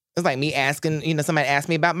 It's like me asking, somebody asked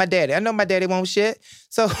me about my daddy. I know my daddy won't shit.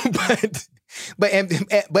 So,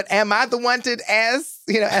 but am I the one to ask,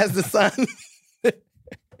 as the son?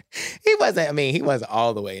 He wasn't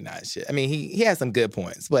all the way not shit. I mean, he had some good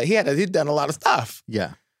points, but he'd done a lot of stuff.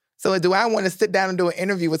 Yeah. So do I want to sit down and do an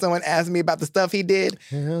interview with someone asking me about the stuff he did?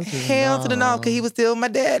 Hell to the no, because he was still my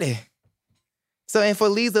daddy. So, and for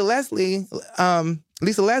Lisa Leslie,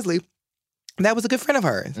 that was a good friend of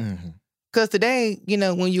hers. Because today,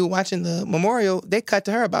 when you were watching the memorial, they cut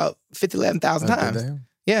to her about 11,000 times.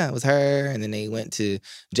 Yeah, it was her, and then they went to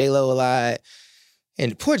J-Lo a lot.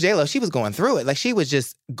 And poor J-Lo, she was going through it. Like, she was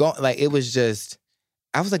just going, like, it was just,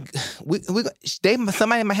 I was like,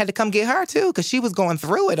 somebody might have to come get her, too, because she was going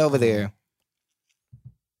through it over there.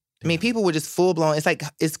 I mean, people were just full-blown. It's like,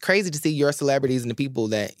 it's crazy to see your celebrities and the people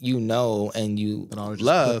that you know and you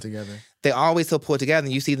love. They always so pulled together,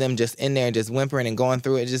 and you see them just in there just whimpering and going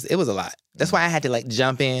through it. It was a lot. That's why I had to,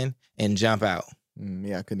 jump in and jump out.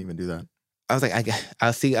 Yeah, I couldn't even do that. I was like,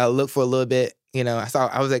 I'll look for a little bit. I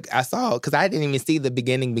saw, because I didn't even see the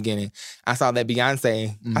beginning. I saw that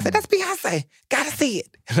Beyonce. I said, that's Beyonce. Gotta see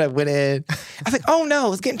it. And I went in. I was like, oh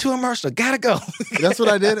no, it's getting too emotional. Gotta go. That's what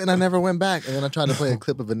I did, and I never went back. And then I tried to play a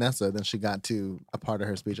clip of Vanessa. Then she got to a part of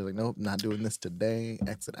her speech. I was like, nope, not doing this today.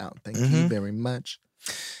 Exit out. Thank you very much.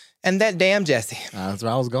 And that damn Jesse. That's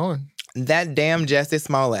where I was going. That damn Jesse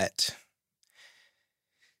Smollett.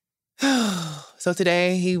 So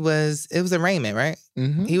today it was arraignment, right?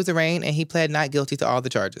 Mm-hmm. He was arraigned and he pled not guilty to all the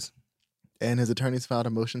charges. And his attorneys filed a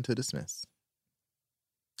motion to dismiss.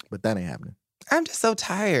 But that ain't happening. I'm just so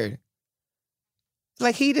tired.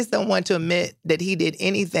 Like, he just don't want to admit that he did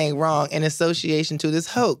anything wrong in association to this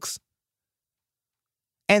hoax.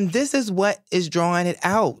 And this is what is drawing it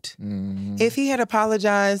out. Mm-hmm. If he had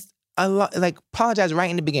apologized apologized right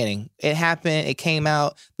in the beginning. It happened. It came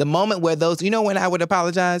out. The moment where when I would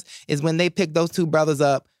apologize is when they picked those two brothers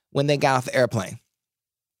up when they got off the airplane.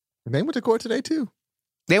 They went to court today, too.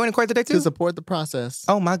 They went to court today, too? To support the process.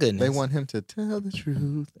 Oh, my goodness. They want him to tell the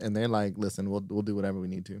truth. And they're like, listen, we'll do whatever we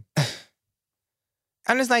need to.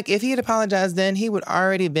 I'm just like, if he had apologized then, he would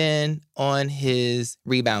already been on his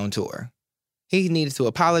rebound tour. He needed to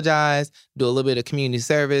apologize, do a little bit of community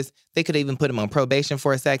service. They could even put him on probation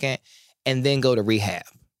for a second and then go to rehab.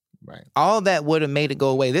 Right. All that would have made it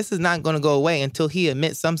go away. This is not going to go away until he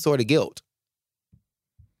admits some sort of guilt.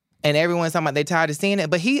 And everyone's talking about they're tired of seeing it,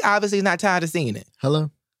 but he obviously is not tired of seeing it.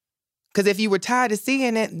 Hello? Because if you were tired of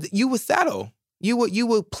seeing it, you would settle. You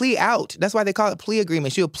would plea out. That's why they call it plea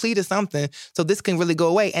agreements. You'll plea to something so this can really go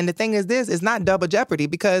away. And the thing is this, it's not double jeopardy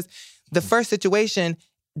because the first situation,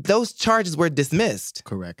 those charges were dismissed.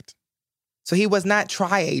 Correct. So he was not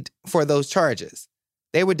tried for those charges.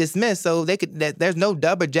 They were dismissed, so there's no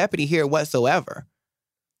double jeopardy here whatsoever.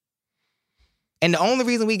 And the only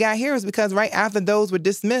reason we got here is because right after those were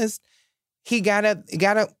dismissed, he got up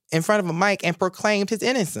in front of a mic and proclaimed his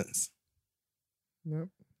innocence. Yep.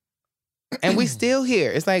 And we still here.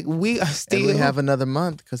 It's like we are still. And we have another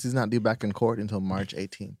month because he's not due back in court until March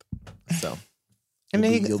 18th. So and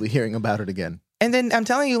then you'll be hearing about it again. And then I'm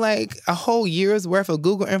telling you, like, a whole year's worth of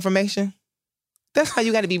Google information. That's how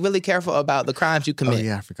you got to be really careful about the crimes you commit. Oh,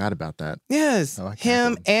 yeah, I forgot about that. Yes.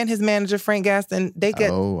 Him and his manager, Frank Gaston, they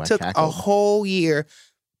took a whole year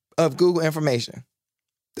of Google information.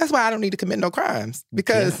 That's why I don't need to commit no crimes.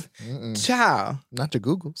 Because, child. Not your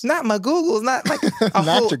Googles. Not my Googles. Not like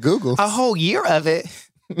your Googles. A whole year of it.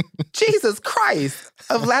 Jesus Christ.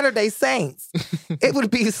 Of Latter-day Saints. It would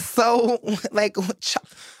be so, like,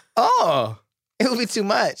 it would be too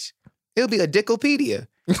much. It would be a Dickopedia.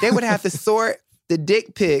 They would have to sort the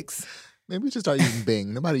dick pics. Maybe we should start using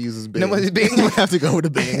Bing. Nobody uses Bing. Nobody's Bing. We have to go to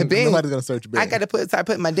Bing. Nobody's going to search Bing. I got to start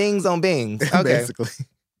putting my dings on Bing. Okay. Basically.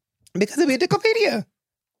 Because it'd be a Dickopedia.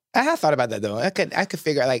 I have thought about that, though. I could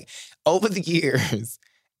figure out, like, over the years,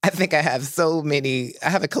 I think I have I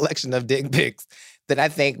have a collection of dick pics that I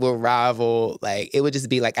think will rival, like, it would just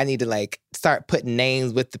be like, I need to like start putting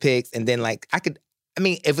names with the pics and then like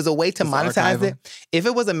if it's a way to monetize it, if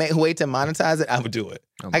it was a way to monetize it, I would do it.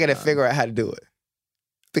 I got to figure out how to do it.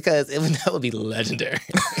 Because that would be legendary.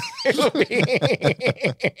 It would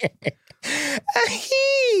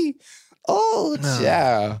be. Oh,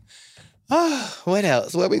 child. Oh, what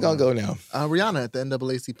else? Where we going to go now? Rihanna at the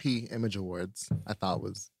NAACP Image Awards, I thought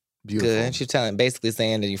was beautiful. Good. She's basically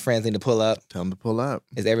saying that your friends need to pull up. Tell them to pull up.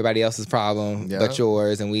 It's everybody else's problem but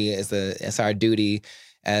yours. And it's our duty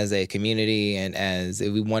as a community and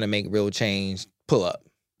if we want to make real change, pull up.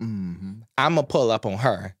 Mm-hmm. I'm going to pull up on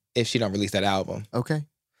her if she don't release that album. Okay.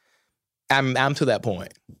 I'm to that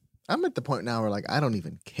point. I'm at the point now where like I don't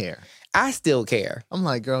even care. I still care. I'm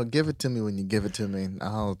like, girl, give it to me when you give it to me.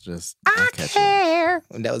 I'll catch care.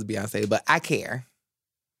 It. That was Beyonce, but I care.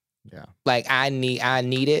 Yeah. Like I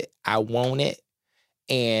need it. I want it.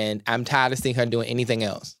 And I'm tired of seeing her doing anything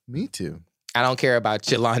else. Me too. I don't care about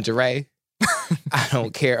your lingerie. I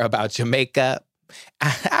don't care about your makeup.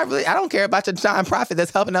 I don't care about your nonprofit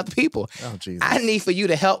that's helping other people. Oh, Jesus. I need for you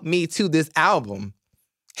to help me to this album.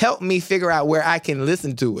 Help me figure out where I can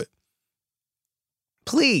listen to it.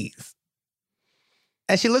 Please.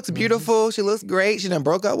 And she looks beautiful. She looks great. She done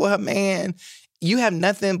broke up with her man. You have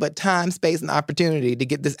nothing but time, space, and opportunity to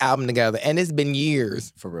get this album together. And it's been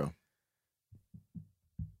years. For real.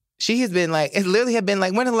 She has been like, it literally had been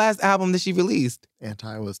like, when the last album that she released?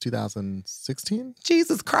 Anti was 2016?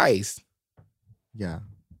 Jesus Christ. Yeah.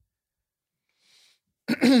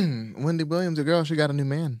 Wendy Williams, a girl, she got a new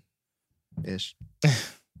man-ish.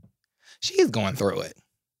 She's going through it.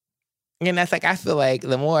 And that's like, I feel like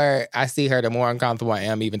the more I see her, the more uncomfortable I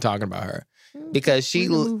am even talking about her. Because we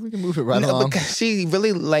can move it right along. Because she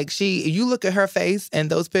really, like, you look at her face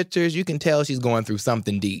and those pictures, you can tell she's going through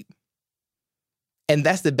something deep. And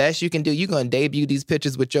that's the best you can do. You're going to debut these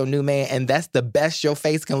pictures with your new man, and that's the best your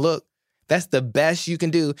face can look. That's the best you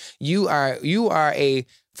can do. You are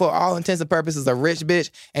for all intents and purposes, a rich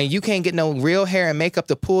bitch, and you can't get no real hair and makeup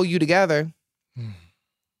to pull you together.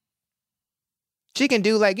 She can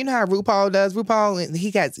do like, you know how RuPaul does? RuPaul,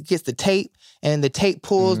 he gets the tape, and the tape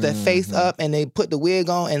pulls the face up, and they put the wig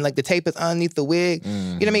on, and like the tape is underneath the wig. You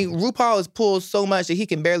know what I mean? RuPaul is pulled so much that he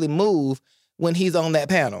can barely move when he's on that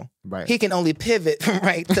panel. Right. He can only pivot from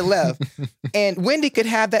right to left. And Wendy could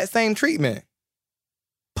have that same treatment.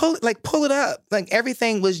 Pull it up. Like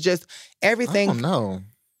everything was just, everything. Oh, no.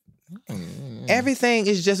 Everything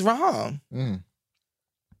is just wrong.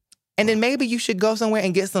 And then maybe you should go somewhere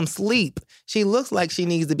and get some sleep. She looks like she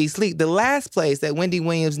needs to be asleep. The last place that Wendy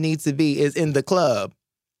Williams needs to be is in the club.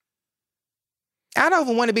 I don't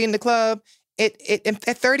even want to be in the club at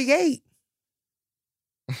 38.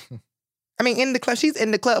 I mean, in the club, she's in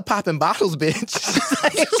the club popping bottles, bitch.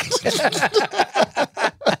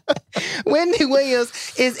 Wendy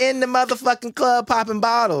Williams is in the motherfucking club popping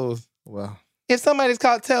bottles. Well, if somebody's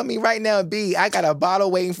called, tell me right now, B, I got a bottle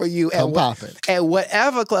waiting for you at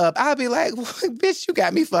whatever club, I'll be like, bitch, you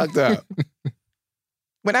got me fucked up.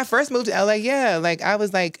 When I first moved to LA, like I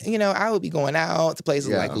was like, I would be going out to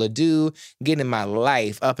places like Ladue, getting my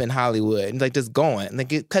life up in Hollywood, and like just going, like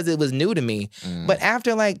because it was new to me. But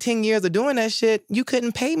after like 10 years of doing that shit, you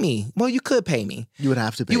couldn't pay me. Well, you could pay me. You would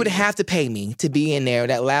have to pay. You would have to pay me to be in there,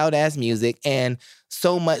 that loud ass music and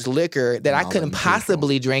so much liquor that I couldn't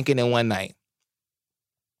possibly drink it in one night.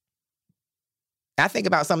 I think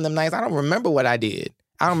about some of them nights, I don't remember what I did.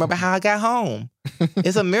 I don't remember how I got home.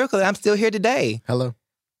 It's a miracle that I'm still here today. Hello.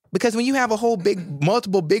 Because when you have a whole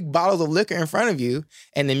multiple big bottles of liquor in front of you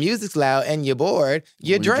and the music's loud and you're bored,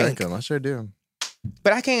 you drink. Them. I sure do.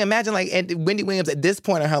 But I can't imagine like Wendy Williams at this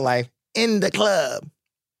point in her life in the club.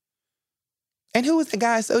 And who was the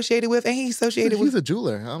guy associated with? And he's a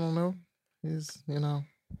jeweler. I don't know. He's,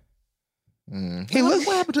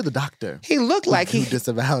 What happened to the doctor? He looked like he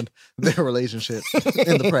disavowed their relationship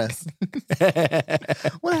in the press.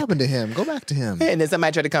 What happened to him? Go back to him. And then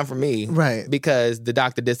somebody tried to come for me. Right. Because the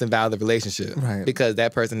doctor disavowed the relationship. Right. Because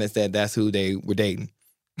that person had said that's who they were dating.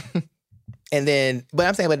 And then,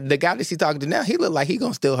 but the guy that she's talking to now, he looked like he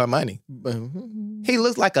gonna steal her money. He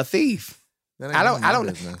looks like a thief. I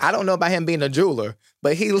don't know about him being a jeweler,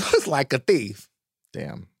 but he looks like a thief.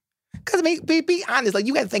 Damn. Because be honest, like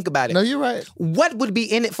you got to think about it. No, you're right. What would be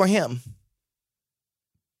in it for him?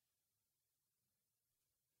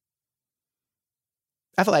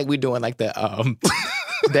 I feel like we're doing like the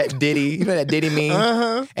that Diddy, that Diddy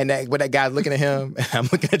meme, and when that guy's looking at him, and I'm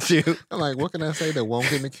looking at you. I'm like, what can I say that won't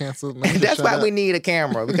get me canceled? That's why we need a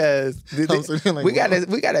camera because we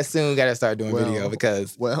gotta soon start doing video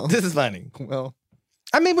because this is funny. Well,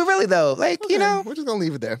 I mean, but really though, like, Okay, you know, we're just gonna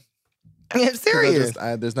leave it there. I'm serious.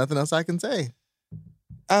 There's nothing else I can say.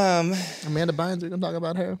 Amanda Bynes, we're gonna talk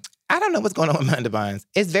about her. I don't know what's going on with Amanda Bynes.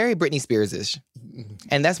 It's very Britney Spears-ish.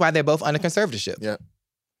 And that's why they're both under conservatorship. Yeah.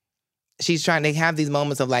 She's trying to have these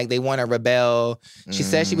moments of like, they want to rebel. She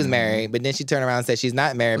said she was married, but then she turned around and said she's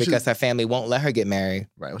not married because her family won't let her get married.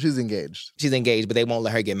 Right. Well, she's engaged. She's engaged, but they won't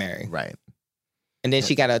let her get married. Right. And then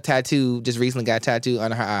she got a tattoo, just recently got a tattoo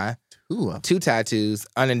under her eye. Ooh. 2 tattoos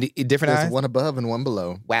under different There's eyes. one above and one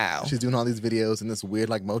below. Wow. She's doing all these videos in this weird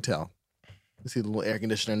like motel. You see the little air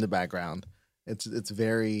conditioner in the background. It's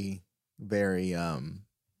very, very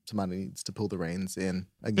somebody needs to pull the reins in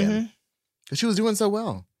again. Because she was doing so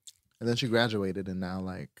well. And then she graduated and now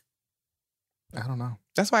like I don't know.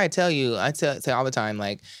 That's why I tell you, I say all the time,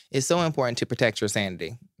 like, it's so important to protect your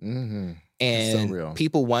sanity. Mm-hmm. And so real.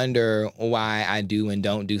 People wonder why I do and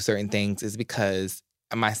don't do certain things is because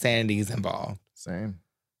my sanity is involved. Same.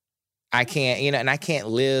 I can't, and I can't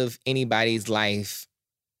live anybody's life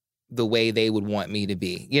the way they would want me to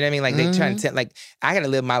be. You know what I mean? Like, they trying to, like, I got to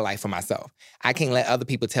live my life for myself. I can't let other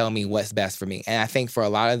people tell me what's best for me. And I think for a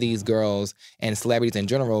lot of these girls and celebrities in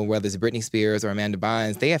general, whether it's Britney Spears or Amanda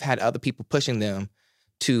Bynes, they have had other people pushing them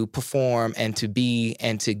to perform and to be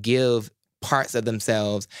and to give parts of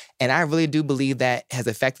themselves. And I really do believe that has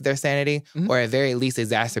affected their sanity or at very least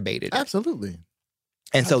exacerbated it. Absolutely.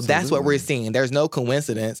 And so that's what we're seeing. There's no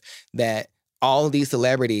coincidence that all of these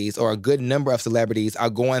celebrities or a good number of celebrities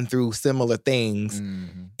are going through similar things.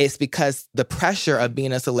 It's because the pressure of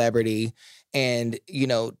being a celebrity and,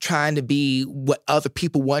 trying to be what other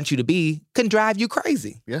people want you to be can drive you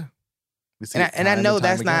crazy. Yeah. And I know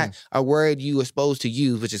that's not a word you are supposed to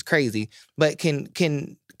use, which is crazy, but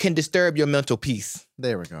can disturb your mental peace.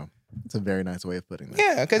 There we go. It's a very nice way of putting that.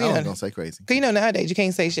 Yeah, because I was gonna say crazy. Because nowadays you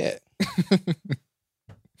can't say shit.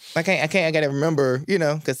 I gotta remember,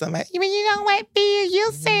 because somebody, you know what, B,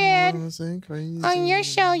 you said on your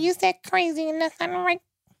show, you said crazy, and that's not right.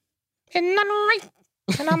 It's not right.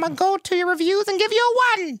 And I'm gonna go to your reviews and give you a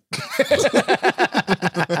 1.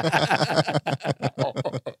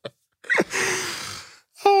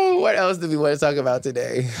 Oh, what else do we want to talk about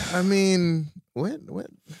today? I mean, what?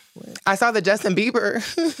 I saw that Justin Bieber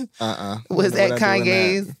was at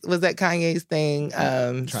Kanye's thing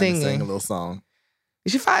trying singing. to sing a little song. You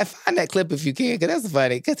should find that clip if you can, because that's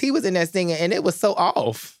funny. Because he was in there singing, and it was so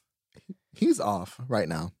off. He's off right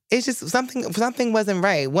now. It's just something wasn't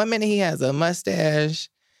right. One minute he has a mustache,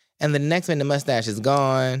 and the next minute the mustache is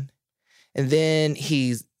gone. And then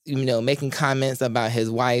he's, making comments about his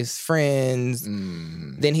wife's friends.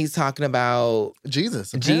 Then he's talking about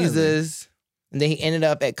Jesus. And then he ended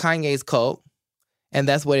up at Kanye's cult, and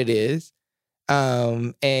that's what it is.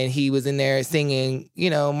 And he was in there singing,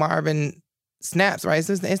 Marvin Snaps, right?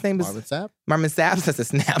 His name is Marvin Sapp? Marvin Sapp. That's a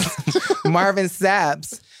Snaps. Marvin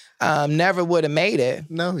Sapp's Never Would Have Made It.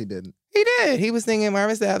 No, he didn't. He did. He was singing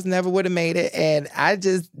Marvin Sapp's Never Would Have Made It, and I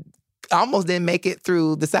just almost didn't make it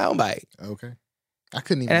through the soundbite. Okay. I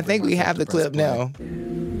couldn't even. And I think we have the clip now.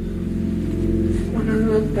 When I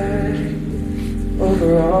look back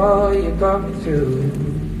over all you brought me through,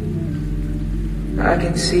 I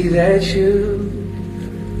can see that you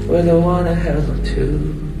were the one I held on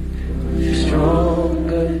to. You're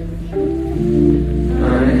stronger,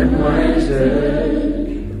 I am wiser,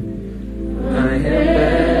 I am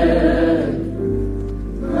better,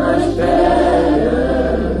 much better.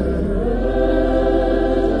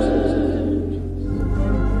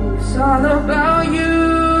 It's all about you.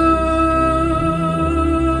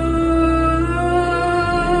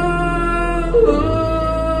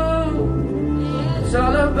 It's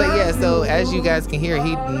all about But yeah, so as you guys can hear,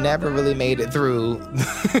 he never really made it through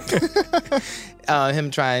him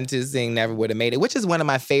trying to sing Never Would Have Made It, which is one of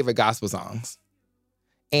my favorite gospel songs.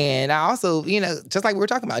 And I also, just like we were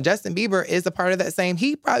talking about, Justin Bieber is a part of that same.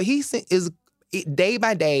 He is day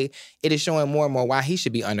by day, it is showing more and more why he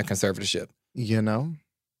should be under conservatorship.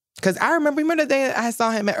 Because I remember the day I saw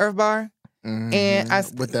him at Earth Bar. And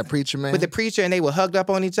with that preacher man, with the preacher, and they were hugged up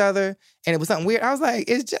on each other, and it was something weird. I was like,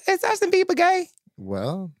 "Is Justin Bieber gay?"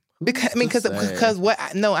 Well, because what?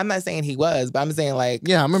 No, I'm not saying he was, but I'm saying like,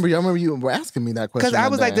 yeah, I remember you were asking me that question. Because I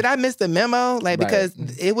was like, did I miss the memo? Like, because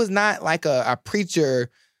Right. it was not like a preacher,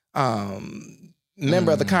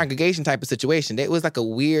 member of the congregation type of situation. It was like a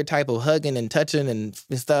weird type of hugging and touching and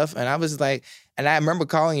stuff. And I was like, and I remember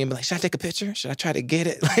calling you and be like, should I take a picture? Should I try to get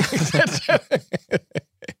it?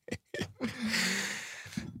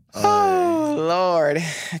 Oh, Lord.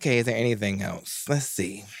 Okay, is there anything else? Let's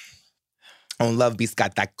see. On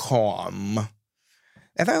lovebeats.com.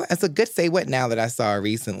 That's a good Say What Now that I saw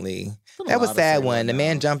recently. That was a sad one. The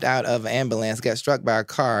man jumped out of an ambulance, got struck by a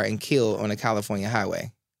car, and killed on a California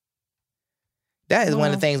highway. That is one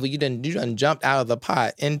of the things where you done jumped out of the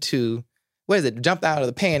pot into, jumped out of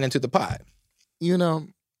the pan into the pot. You know,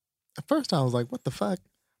 at first I was like, what the fuck?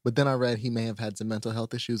 But then I read he may have had some mental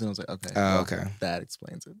health issues, and I was like, okay. That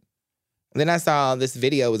explains it. Then I saw this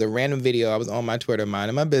video. It was a random video. I was on my Twitter,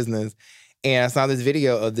 minding my business, and I saw this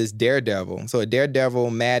video of this daredevil. So a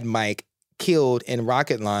daredevil, Mad Mike, killed in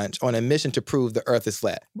rocket launch on a mission to prove the Earth is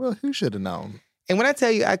flat. Well, who should have known? And when I tell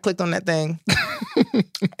you I clicked on that thing,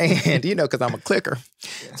 and because I'm a clicker.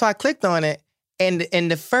 Yeah. So I clicked on it, and in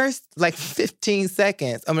the first 15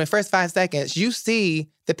 seconds, the first 5 seconds, you see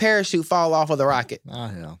the parachute fall off of the rocket. Oh,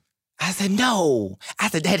 hell. I said, no. I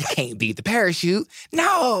said, that can't be the parachute.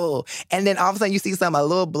 No. And then all of a sudden you see a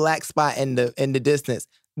little black spot in the distance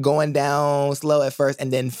going down slow at first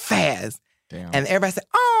and then fast. Damn. And everybody said,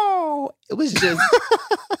 oh, it was just...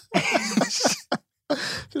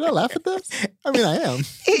 Should I laugh at this? I mean, I am.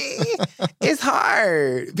 It's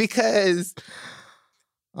hard because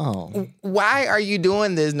why are you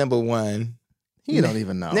doing this, number one? You don't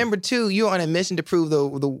even know. Number two, you're on a mission to prove the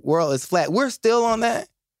world is flat. We're still on that.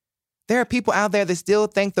 There are people out there that still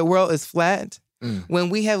think the world is flat. When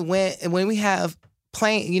we have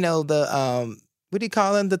plane, the what do you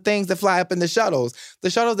call them? The things that fly up in the shuttles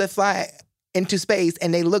that fly into space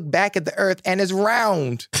and they look back at the Earth and it's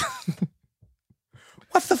round.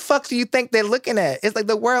 What the fuck do you think they're looking at? It's like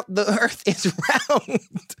the Earth is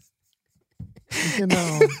round.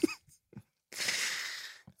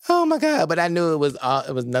 Oh my God. But I knew it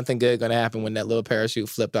was nothing good going to happen when that little parachute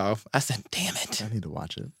flipped off. I said, damn it. I need to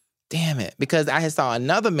watch it. Damn it. Because I saw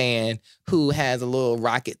another man who has a little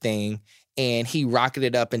rocket thing and he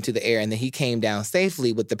rocketed up into the air and then he came down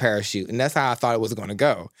safely with the parachute. And that's how I thought it was going to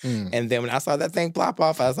go. And then when I saw that thing plop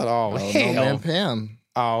off, I said, oh hell. No man Pam.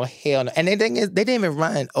 Oh, hell no. And the thing is, they didn't even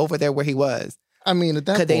run over there where he was. I mean, at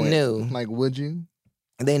that point, because they knew. Would you?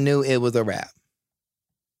 They knew it was a wrap.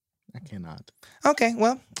 I cannot. Okay,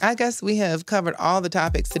 well, I guess we have covered all the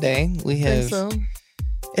topics today. We have. So.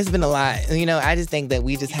 It's been a lot. I just think that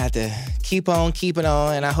we just have to keep on keeping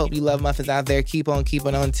on. And I hope you love muffins out there. Keep on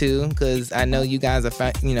keeping on too. Because I know you guys are,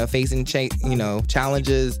 facing,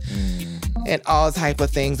 challenges and all type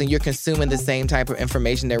of things. And you're consuming the same type of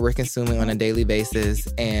information that we're consuming on a daily basis.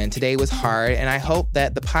 And today was hard. And I hope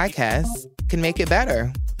that the podcast can make it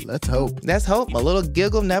better. Let's hope. Let's hope. A little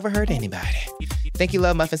giggle never hurt anybody. Thank you,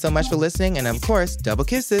 Love Muffin, so much for listening. And of course, double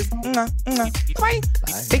kisses. Mwah, mwah. Bye.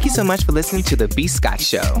 Thank you so much for listening to The B. Scott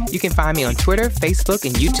Show. You can find me on Twitter, Facebook,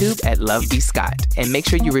 and YouTube at Love B. Scott. And make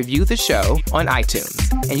sure you review the show on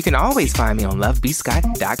iTunes. And you can always find me on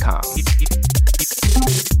lovebscott.com.